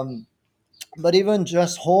 Um, but even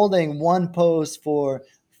just holding one pose for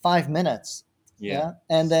 5 minutes, Yeah. yeah,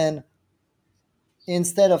 and then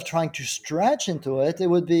instead of trying to stretch into it, it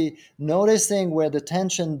would be noticing where the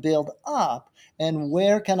tension build up and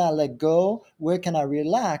where can I let go, where can I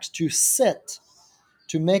relax to sit,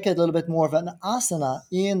 to make it a little bit more of an asana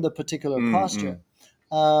in the particular Mm, posture,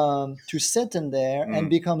 mm, to sit in there and mm,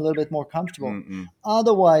 become a little bit more comfortable. mm, mm,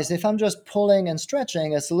 Otherwise, if I'm just pulling and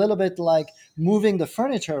stretching, it's a little bit like moving the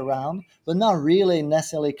furniture around, but not really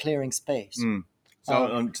necessarily clearing space. mm. So,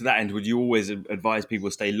 Um, to that end, would you always advise people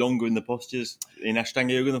to stay longer in the postures in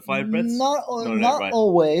Ashtanga yoga than 5 breaths? not No, no, not right,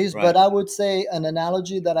 always, but right. I would say an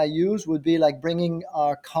analogy that I use would be like bringing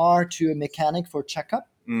our car to a mechanic for checkup.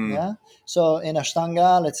 Mm, Yeah. So in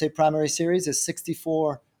Ashtanga, let's say primary series is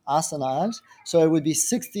 64 asanas, so it would be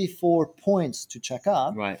 64 points to check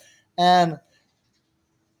up. right. And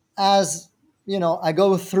as you know, I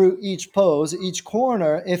go through each pose, each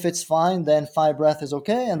corner. If it's fine, then 5 breath is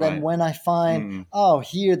okay. And then Right. when I find, Mm, oh,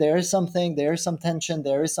 here there is something, there is some tension,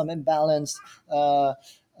 there is some imbalance, uh,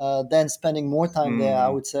 then spending more time there, I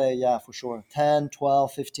mm. would say, yeah, for sure, 10,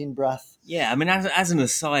 12, 15 breath. Yeah, I mean, as an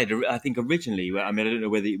aside, I think originally, I mean, I don't know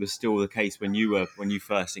whether it was still the case when you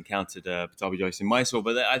first encountered Patabi Joyce in Mysore,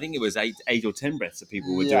 but I think it was eight or 10 breaths that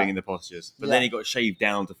people were Yeah, doing in the postures. But then yeah, it got shaved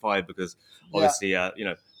down to 5 because yeah,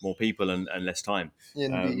 obviously, more people and less time.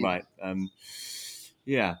 indeed. Right.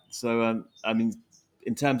 Yeah. So, I mean,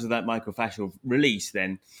 in terms of that myofascial release,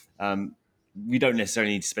 then we don't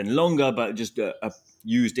necessarily need to spend longer, but just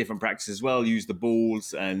use different practices as well. Use the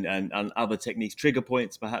balls and other techniques, trigger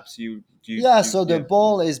points. Perhaps Yeah, so the yeah,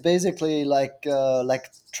 ball is basically like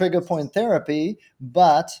trigger point therapy,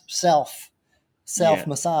 but self yeah,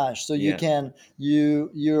 massage, so you yeah, can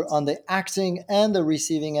you're on the acting and the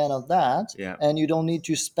receiving end of that, yeah. and you don't need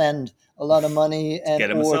to spend a lot of money To and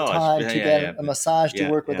get a or massage. time Yeah, to yeah, get yeah, a massage to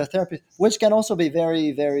yeah, work with yeah. a therapist, which can also be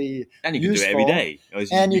very, very And you can do it every useful, day,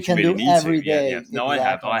 as and you you can really do need to. every Yeah, yeah. day. No,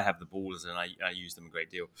 Exactly. I have the balls, and I use them a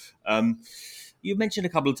great deal. You mentioned a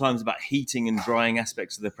couple of times about heating and drying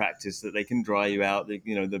aspects of the practice, that they can dry you out.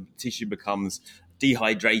 The tissue becomes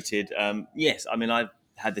dehydrated. Yes, I mean, I've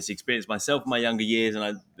had this experience myself in my younger years, and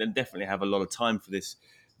I definitely have a lot of time for this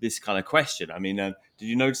kind of question. I mean, did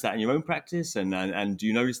you notice that in your own practice, and do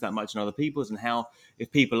you notice that much in other people's, and how,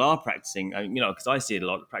 if people are practicing, because I see it a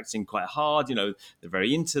lot, practicing quite hard, they're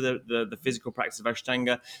very into the physical practice of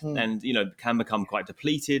Ashtanga, Mm, and can become quite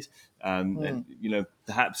depleted, mm. and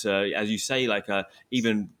perhaps as you say, like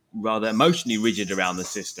even rather emotionally rigid around the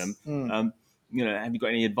system. Mm. Have you got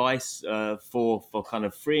any advice for kind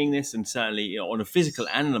of freeing this, and certainly on a physical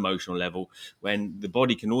and an emotional level, when the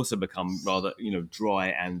body can also become rather dry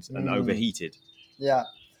and Mm. overheated? Yeah.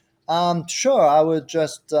 Sure, I would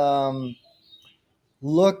just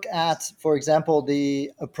look at, for example,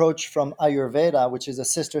 the approach from Ayurveda, which is a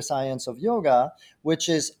sister science of yoga, which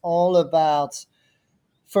is all about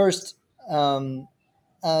first um,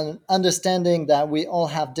 understanding that we all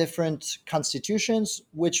have different constitutions,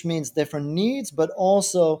 which means different needs, but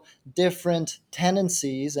also different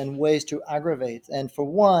tendencies and ways to aggravate. And for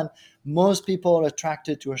one, most people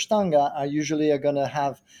attracted to Ashtanga are usually going to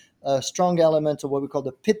have a strong element of what we call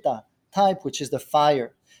the Pitta type, which is the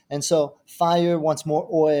fire. And so fire wants more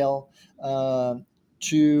oil.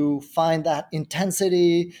 To find that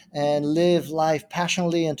intensity and live life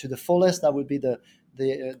passionately and to the fullest, that would be the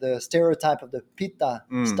stereotype of the Pitta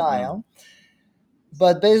Mm, mm, style.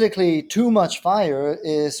 But basically, too much fire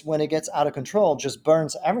is when it gets out of control, just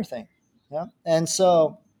burns everything. Yeah, and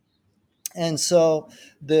so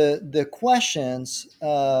the questions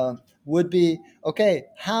would be, okay,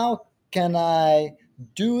 how can I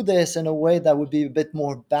do this in a way that would be a bit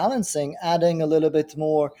more balancing, adding a little bit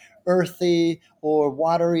more earthy or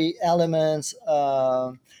watery elements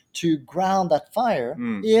to ground that fire,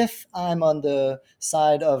 mm, if I'm on the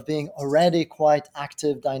side of being already quite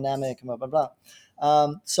active, dynamic, blah blah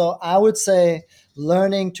blah. So I would say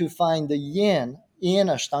learning to find the yin in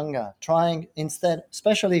Ashtanga, trying instead,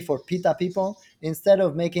 especially for Pitta people, instead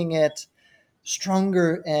of making it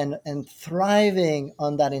stronger and thriving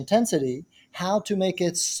on that intensity, how to make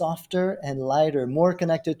it softer and lighter, more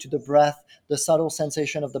connected to the breath, the subtle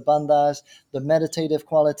sensation of the bandhas, the meditative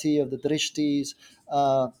quality of the drishtis,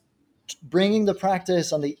 uh, bringing the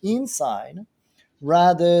practice on the inside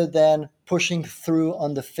rather than pushing through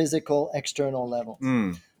on the physical external levels.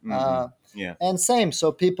 mm, mm, mm. Uh, Yeah. and same,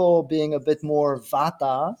 so people being a bit more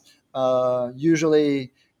vata,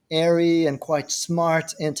 usually airy and quite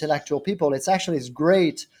smart intellectual people, it's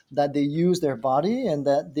great that they use their body and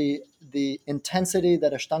that they the intensity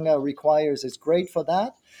that Ashtanga requires is great for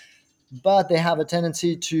that, but they have a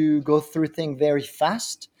tendency to go through things very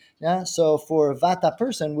fast. Yeah. So for a Vata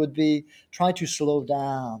person would be try to slow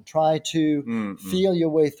down, try to feel your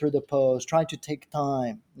way through the pose, try to take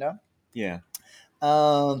time. Yeah. Yeah.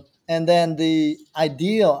 And then the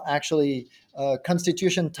ideal, actually,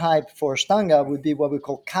 constitution type for Ashtanga would be what we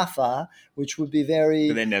call Kapha, which would be But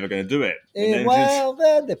very they're never going to do it. And then well,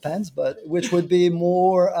 that depends, but which would be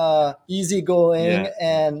more easygoing Yeah.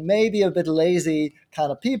 and maybe a bit lazy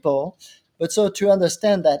kind of people. But so to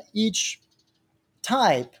understand that each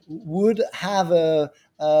type would have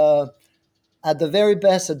at the very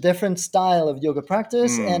best, a different style of yoga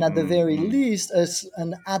practice, and at the very least, as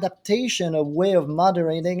an adaptation, a way of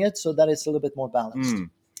moderating it so that it's a little bit more balanced.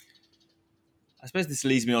 I suppose this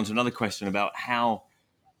leads me on to another question about how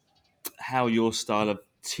your style of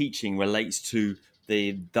teaching relates to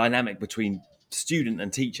the dynamic between student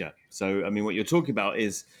and teacher. So, I mean, what you're talking about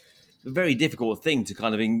is a very difficult thing to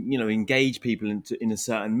kind of engage people in a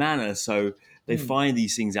certain manner, so they find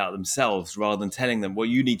these things out themselves rather than telling them, well,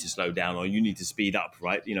 you need to slow down or you need to speed up,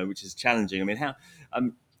 right? Which is challenging. I mean, how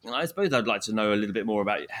I suppose I'd like to know a little bit more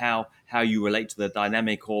about how you relate to the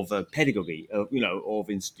dynamic of pedagogy, of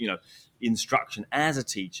instruction as a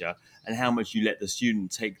teacher, and how much you let the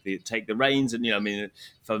student take the reins. And I mean,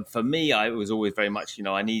 for me, I was always very much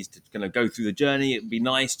I need to kind of go through the journey. It'd be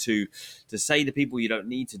nice to say to people you don't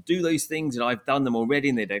need to do those things, and I've done them already,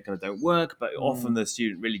 and they don't work. But often the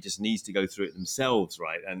student really just needs to go through it themselves,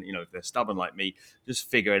 right? And if they're stubborn like me, just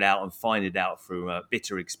figure it out and find it out through a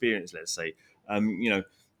bitter experience, let's say.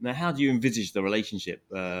 Now, how do you envisage the relationship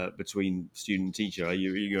between student and teacher? Are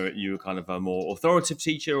you kind of a more authoritative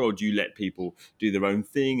teacher, or do you let people do their own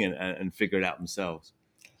thing and figure it out themselves?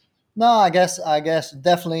 No, I guess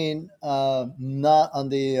definitely not on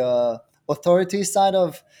the authority side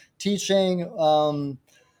of teaching.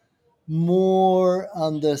 More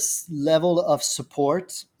on this level of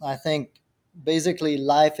support. I think basically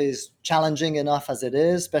life is challenging enough as it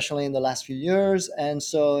is, especially in the last few years, and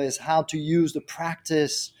so is how to use the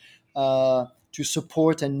practice to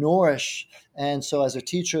support and nourish. And so, as a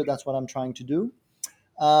teacher, that's what I'm trying to do.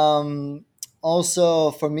 Um,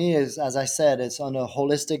 Also, for me, is as I said, it's on a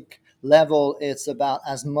holistic level. It's about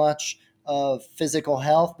as much of physical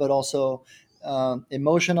health, but also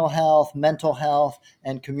emotional health, mental health,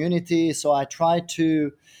 and community. So I try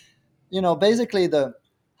to, basically the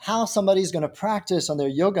how somebody's going to practice on their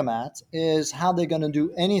yoga mat is how they're going to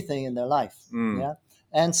do anything in their life. Yeah,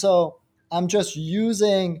 and so I'm just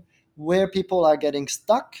using where people are getting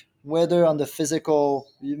stuck, whether on the physical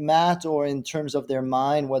mat or in terms of their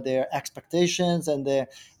mind, what their expectations and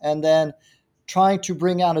then trying to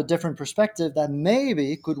bring out a different perspective that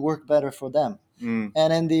maybe could work better for them.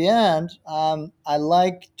 And in the end, I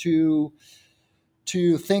like to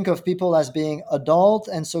think of people as being adult,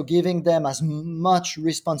 and so giving them as much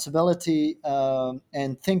responsibility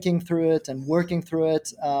and thinking through it and working through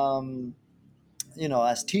it.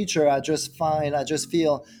 As teacher, I just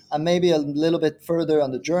feel I'm maybe a little bit further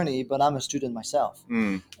on the journey, but I'm a student myself,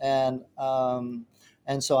 and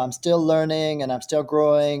so I'm still learning and I'm still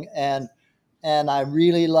growing, and I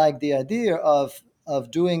really like the idea of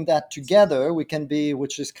doing that together. We can be,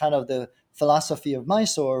 which is kind of the philosophy of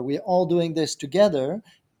Mysore. We're all doing this together,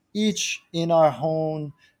 each in our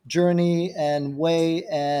own journey and way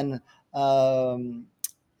and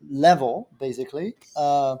level, basically.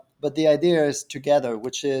 But the idea is together,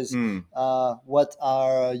 which is what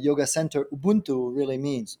our yoga center Ubuntu really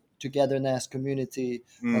means: togetherness, community.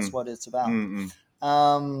 That's what it's about.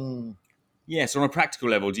 Um, Yes, on a practical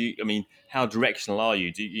level, how directional are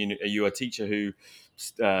you? Are you a teacher who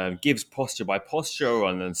gives posture by posture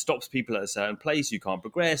and then stops people at a certain place you can't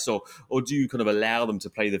progress, or do you kind of allow them to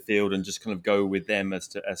play the field and just kind of go with them as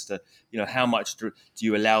to how much do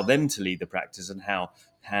you allow them to lead the practice, and how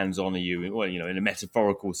hands-on are you? Well, in a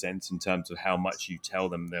metaphorical sense, in terms of how much you tell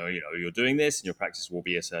them, you're doing this and your practice will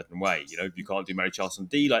be a certain way. If you can't do Marichalson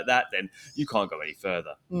D like that, then you can't go any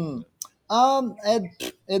further.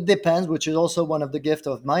 It depends, which is also one of the gifts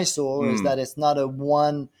of Mysore, is that it's not a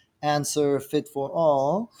one answer fit for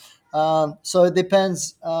all. So it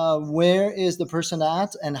depends where is the person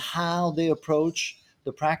at and how they approach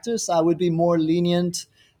the practice. I would be more lenient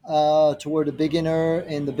toward a beginner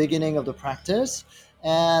in the beginning of the practice.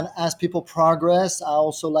 And as people progress, I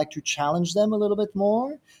also like to challenge them a little bit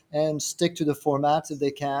more and stick to the formats if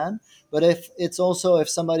they can. But if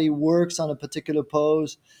somebody works on a particular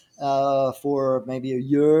pose for maybe a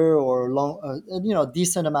year or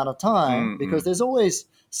decent amount of time, because there's always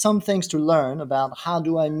some things to learn about how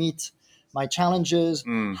do I meet my challenges?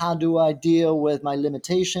 Mm, How do I deal with my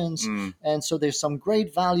limitations? mm, And so there's some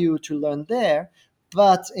great value to learn there.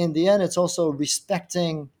 But in the end, it's also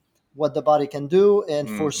respecting what the body can do. And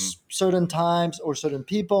for mm, mm. certain times or certain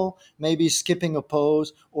people, maybe skipping a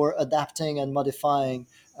pose or adapting and modifying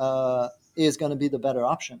is going to be the better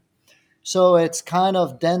option. So it's kind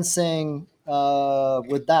of dancing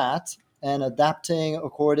with that and adapting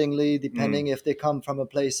accordingly, Mm. depending if they come from a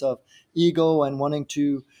place of ego and wanting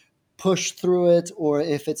to push through it, or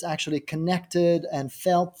if it's actually connected and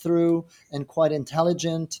felt through and quite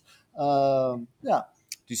intelligent. Yeah.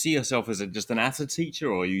 Do you see yourself as just an asana teacher,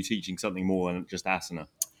 or are you teaching something more than just asana?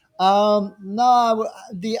 No,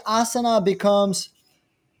 the asana becomes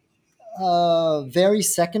very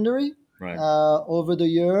secondary Right. over the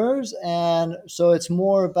years, and so it's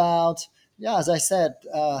more about, yeah, as I said,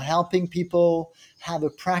 helping people have a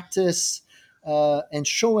practice and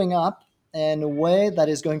showing up in a way that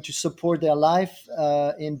is going to support their life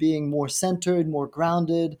in being more centered, more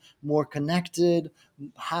grounded, more connected,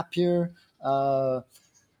 happier.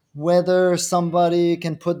 Whether somebody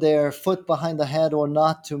can put their foot behind the head or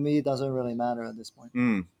not, to me, doesn't really matter at this point.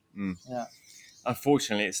 Mm, mm. Yeah.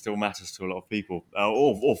 Unfortunately, it still matters to a lot of people.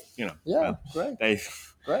 Yeah. Great. they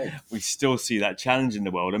Great. we still see that challenge in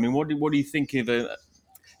the world. I mean, what do you think of?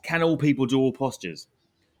 Can all people do all postures?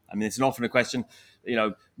 I mean, it's often a question.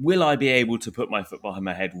 Will I be able to put my foot behind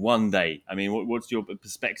my head one day? I mean, what's your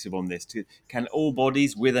perspective on this? Can all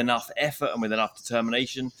bodies, with enough effort and with enough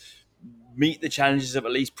determination, meet the challenges of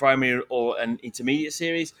at least primary or an intermediate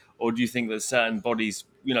series, or do you think that certain bodies,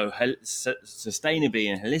 sustainably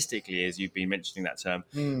and holistically, as you've been mentioning that term,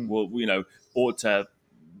 Hmm. will ought to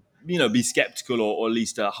be skeptical, or at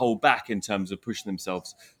least hold back in terms of pushing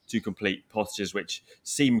themselves to complete postures which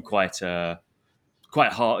seem quite hard,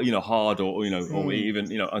 or Hmm.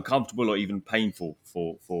 even uncomfortable or even painful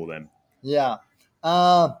for them. Yeah.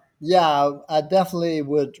 Yeah, I definitely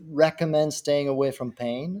would recommend staying away from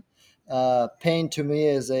pain. Pain to me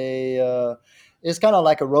is kind of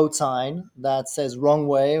like a road sign that says wrong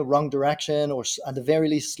way, wrong direction, or at the very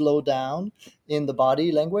least slow down in the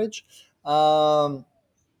body language.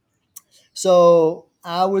 So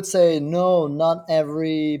I would say no, not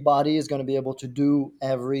everybody is going to be able to do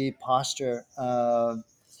every posture.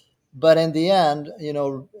 But in the end,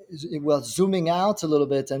 well, zooming out a little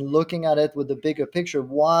bit and looking at it with the bigger picture,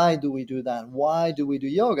 why do we do that? Why do we do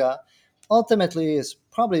yoga? Ultimately, is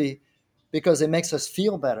probably because it makes us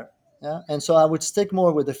feel better. Yeah? And so I would stick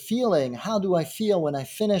more with the feeling. How do I feel when I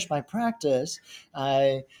finish my practice?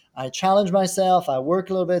 I challenge myself. I work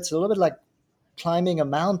a little bit. It's a little bit like climbing a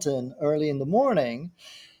mountain early in the morning,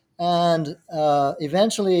 and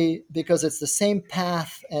eventually, because it's the same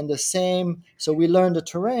path and the same, so we learn the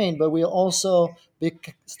terrain, but we also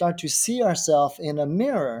start to see ourselves in a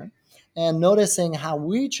mirror and noticing how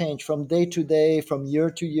we change from day to day, from year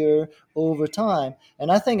to year, over time.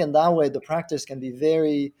 And I think in that way the practice can be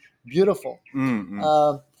very beautiful. Mm-mm.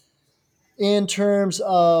 uh, in terms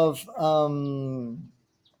of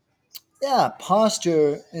yeah,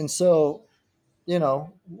 posture. And so, you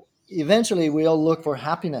know eventually we all look for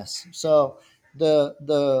happiness. So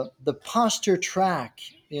the posture track,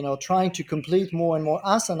 trying to complete more and more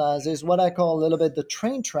asanas, is what I call a little bit the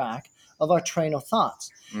train track of our train of thoughts.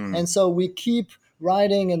 Mm. And so we keep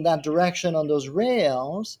riding in that direction on those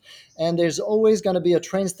rails, and there's always going to be a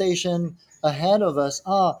train station ahead of us.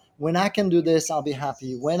 When I can do this, I'll be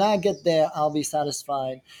happy. When I get there, I'll be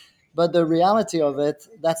satisfied. But the reality of it,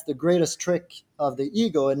 that's the greatest trick of the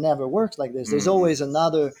ego. It never works like this. There's Mm-mm. always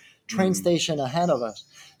another train Mm-mm. station ahead of us.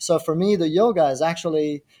 So for me, the yoga is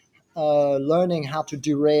actually learning how to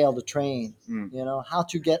derail the train, Mm. how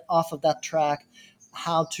to get off of that track,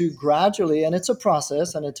 how to gradually, and it's a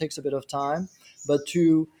process and it takes a bit of time, but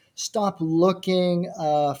to stop looking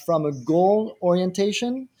from a goal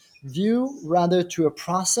orientation view rather to a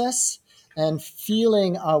process, and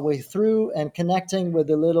feeling our way through and connecting with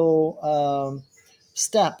the little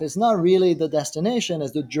step. Is not really the destination,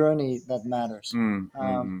 it's the journey that matters. Mm.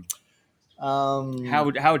 Um, Mm-mm. How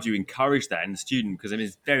um, would you encourage that in the student? Because I mean,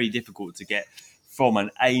 it's very difficult to get from an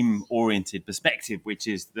aim oriented perspective, which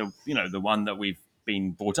is the one that we've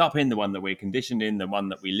been brought up in, the one that we're conditioned in, the one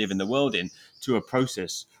that we live in the world in, to a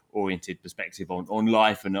process oriented perspective on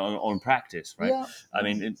life and on practice, right? yeah, I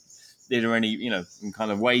mean, are there any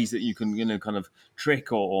kind of ways that you can kind of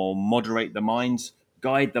trick or moderate the mind,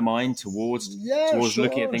 guide the mind towards yeah, looking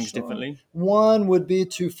at sure, things sure. differently? One would be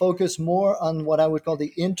to focus more on what I would call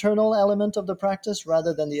the internal element of the practice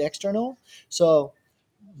rather than the external. So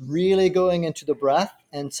really going into the breath,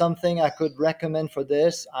 and something I could recommend for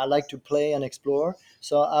this, I like to play and explore.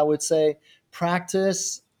 So I would say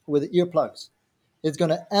practice with earplugs. It's going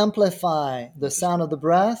to amplify the sound of the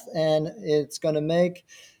breath, and it's going to make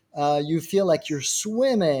you feel like you're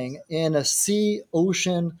swimming in a sea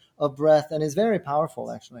ocean of breath, and it's very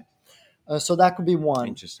powerful, actually. So that could be one.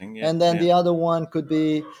 Interesting. Yeah. And then Yeah. the other one could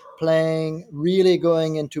be playing, really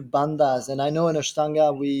going into bandhas. And I know in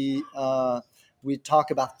Ashtanga we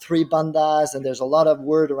talk about three bandhas, and there's a lot of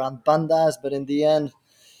word around bandhas, but in the end,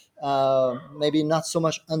 maybe not so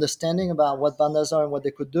much understanding about what bandhas are and what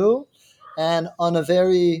they could do. And on a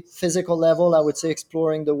very physical level, I would say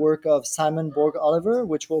exploring the work of Simon Borg Oliver,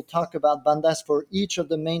 which will talk about bandhas for each of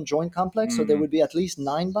the main joint complex. So there would be at least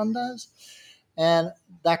 9 bandhas. And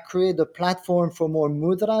that create the platform for more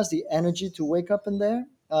mudras, the energy to wake up in there,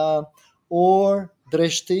 or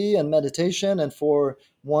drishti and meditation. And for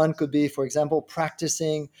one could be, for example,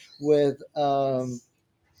 practicing with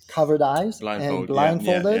covered eyes and Blindfold. Yeah. Yeah. Yeah.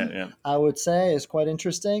 blindfolded. Yeah. I would say is quite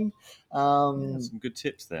interesting. Yeah, some good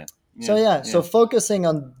tips there. So Yeah. yeah, so Yeah. focusing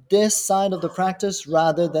on this side of the practice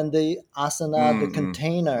rather than the asana, the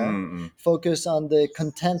container. Focus on the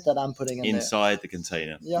content that I'm putting in there. Inside the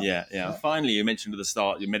container. Yeah. Yeah. Yeah. And finally, you mentioned at the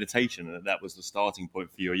start your meditation, and that was the starting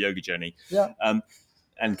point for your yoga journey. Yeah.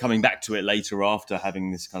 And coming back to it later after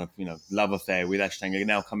having this kind of love affair with Ashtanga,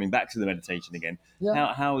 now coming back to the meditation again.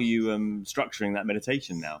 Yeah. How are you structuring that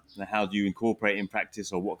meditation now? How do you incorporate it in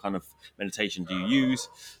practice, or what kind of meditation do you use?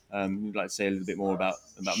 You'd like to say a little bit more about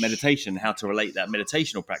meditation, how to relate that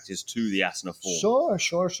meditational practice to the asana form?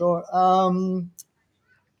 Sure.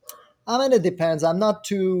 I mean, it depends. I'm not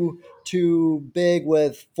too big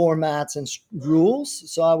with formats and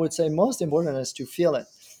rules, so I would say most important is to feel it.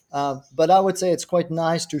 But I would say it's quite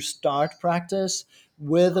nice to start practice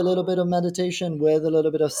with a little bit of meditation, with a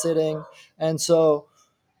little bit of sitting, and so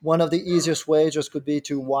one of the easiest ways just could be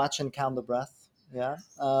to watch and count the breath. Yeah.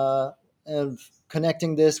 And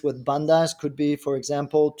connecting this with bandhas could be, for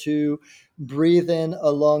example, to breathe in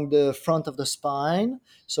along the front of the spine.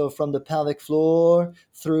 So from the pelvic floor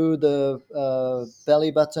through the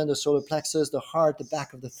belly button, the solar plexus, the heart, the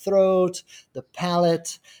back of the throat, the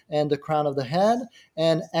palate, and the crown of the head.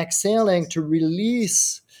 And exhaling to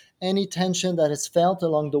release any tension that is felt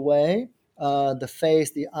along the way, the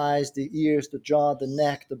face, the eyes, the ears, the jaw, the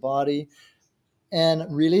neck, the body, and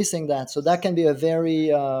releasing that. So that can be a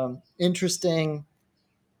very interesting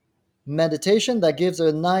meditation that gives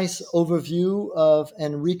a nice overview of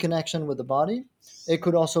and reconnection with the body. It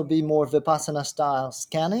could also be more Vipassana style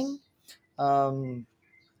scanning. Um,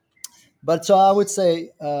 but so I would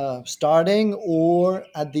say starting or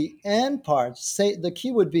at the end part, say the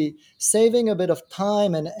key would be saving a bit of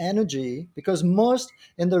time and energy, because most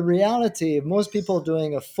in the reality, most people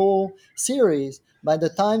doing a full series, by the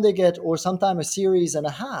time they get, or sometime a series and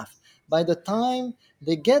a half, by the time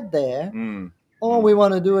they get there, all we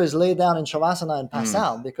want to do is lay down in shavasana and pass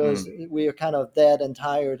out, because we are kind of dead and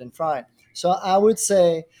tired and fried. So I would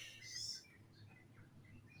say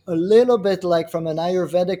a little bit like from an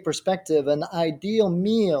Ayurvedic perspective, an ideal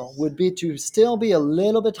meal would be to still be a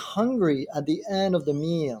little bit hungry at the end of the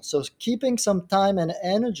meal. So keeping some time and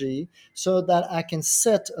energy so that I can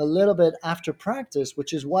sit a little bit after practice,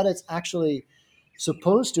 which is what it's actually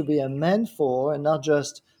supposed to be meant for, and not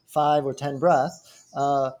just 5 or 10 breaths,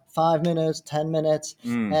 5 minutes, 10 minutes.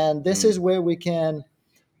 And this is where we can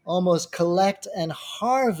almost collect and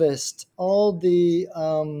harvest all the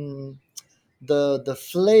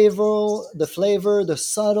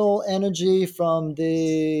subtle energy from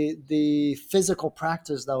the physical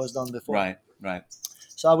practice that was done before. Right.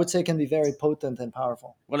 So I would say it can be very potent and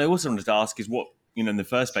powerful. What I also wanted to ask is what, in the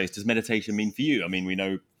first place, does meditation mean for you? I mean, we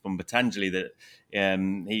know from Patanjali that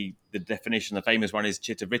the definition, the famous one, is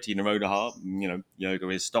chitta vritti nirodha. Yoga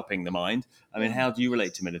is stopping the mind. I mean, how do you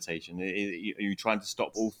relate to meditation? Are you trying to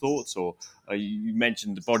stop all thoughts, or you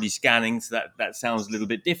mentioned the body scanning, so that sounds a little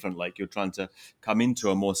bit different, like you're trying to come into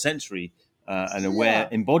a more sensory and aware,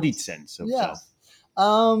 embodied sense of self.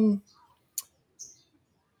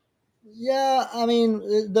 Yeah, I mean,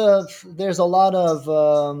 there's a lot of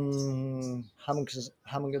how am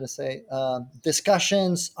I going to say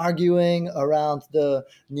discussions, arguing around the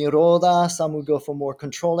nirodha. Some would go for more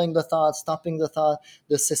controlling the thought, stopping the thought,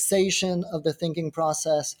 the cessation of the thinking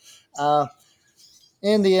process.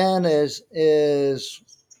 In the end, is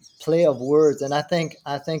play of words, and I think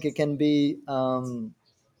it can be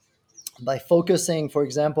by focusing, for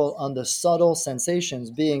example, on the subtle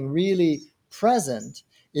sensations, being really present.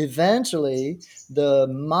 Eventually, the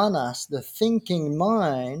manas, the thinking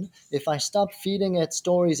mind, if I stop feeding it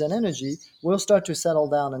stories and energy, will start to settle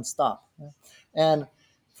down and stop. And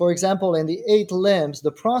for example, in the 8 limbs,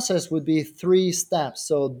 the process would be 3 steps.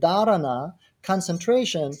 So dharana,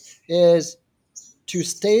 concentration, is to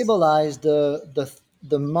stabilize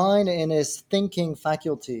the mind and his thinking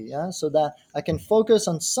faculty, yeah, so that I can focus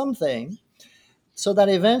on something, so that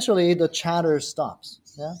eventually the chatter stops,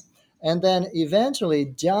 yeah. And then eventually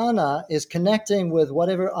dhyana is connecting with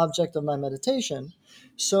whatever object of my meditation,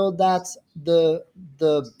 so that the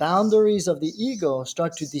boundaries of the ego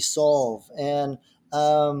start to dissolve. And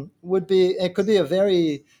would be it could be a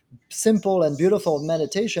very simple and beautiful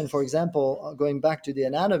meditation, for example, going back to the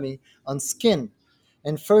anatomy, on skin.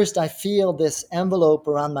 And first I feel this envelope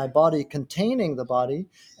around my body containing the body,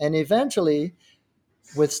 and eventually,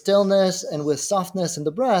 with stillness and with softness in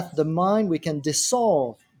the breath, the mind, we can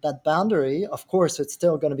dissolve that boundary. Of course, it's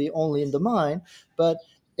still going to be only in the mind, but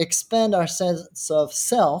expand our sense of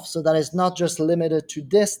self, so that it's not just limited to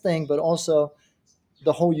this thing, but also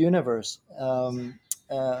the whole universe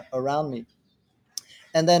around me.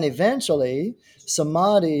 And then eventually,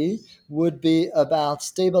 samadhi would be about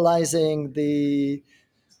stabilizing the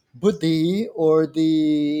buddhi, or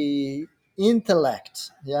the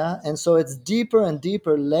intellect, yeah. And so it's deeper and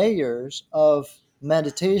deeper layers of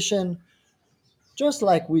meditation, just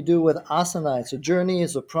like we do with asana. It's a journey,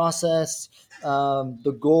 it's a process.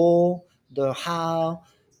 The goal, the how,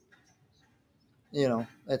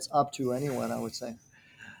 it's up to anyone, I would say.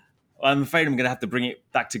 I'm afraid I'm going to have to bring it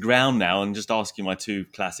back to ground now and just ask you my two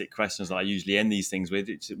classic questions that I usually end these things with,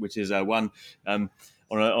 which is one, on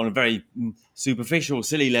a very superficial,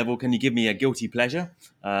 silly level, can you give me a guilty pleasure,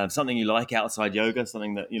 something you like outside yoga,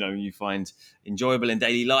 something that you find enjoyable in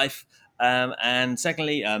daily life, and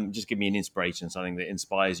secondly, just give me an inspiration, something that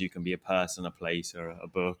inspires you. Can be a person, a place, or a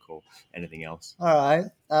book, or anything else. All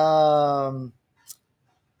right.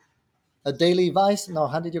 A daily vice? No,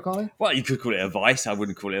 how did you call it? Well, you could call it a vice. I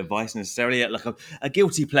wouldn't call it a vice necessarily. Like a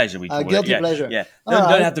guilty pleasure, we call A guilty it. Yeah, pleasure. yeah. All Don't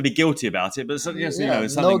right. have to be guilty about it, but something, No something,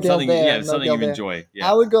 guilt something, there. yeah, No something guilt you there. enjoy. Yeah,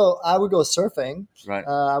 I would go surfing. right.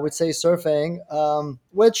 I would say surfing,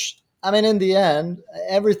 which, I mean, in the end,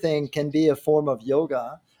 everything can be a form of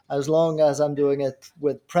yoga, as long as I'm doing it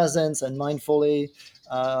with presence and mindfully.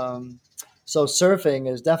 So surfing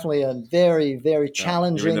is definitely a very, very So you're in the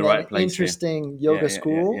challenging right and place here. interesting Yeah, yoga yeah, yeah,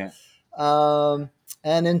 school. yeah.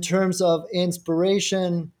 And in terms of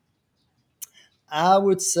inspiration, I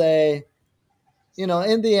would say,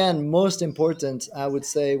 in the end, most important, I would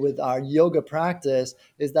say, with our yoga practice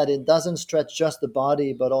is that it doesn't stretch just the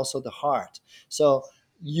body, but also the heart. So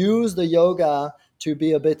use the yoga to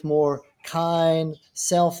be a bit more kind,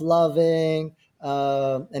 self-loving,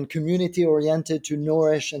 and community oriented, to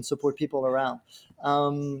nourish and support people around.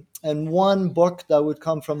 And one book that would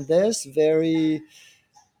come from this, very,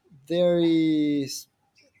 very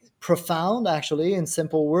profound, actually, in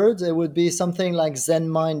simple words, it would be something like Zen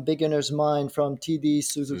Mind, Beginner's Mind, from TD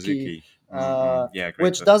Suzuki, Suzuki. Mm-hmm. Yeah, great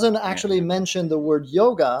which book. doesn't Yeah, actually yeah. mention the word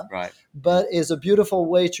yoga, Right. but is a beautiful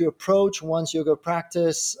way to approach one's yoga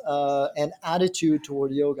practice and attitude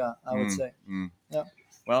toward yoga, I would say. Yeah.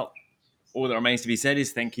 Well, all that remains to be said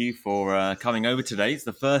is thank you for coming over today. It's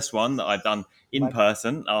the first one that I've done in My,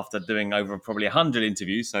 person after doing over probably 100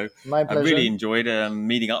 interviews. So my I really pleasure. enjoyed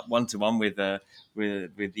meeting up one to one with the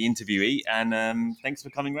interviewee. And thanks for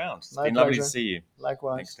coming round. It's My been lovely to pleasure. see you. Thanks,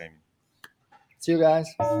 Likewise. Damien. See you guys.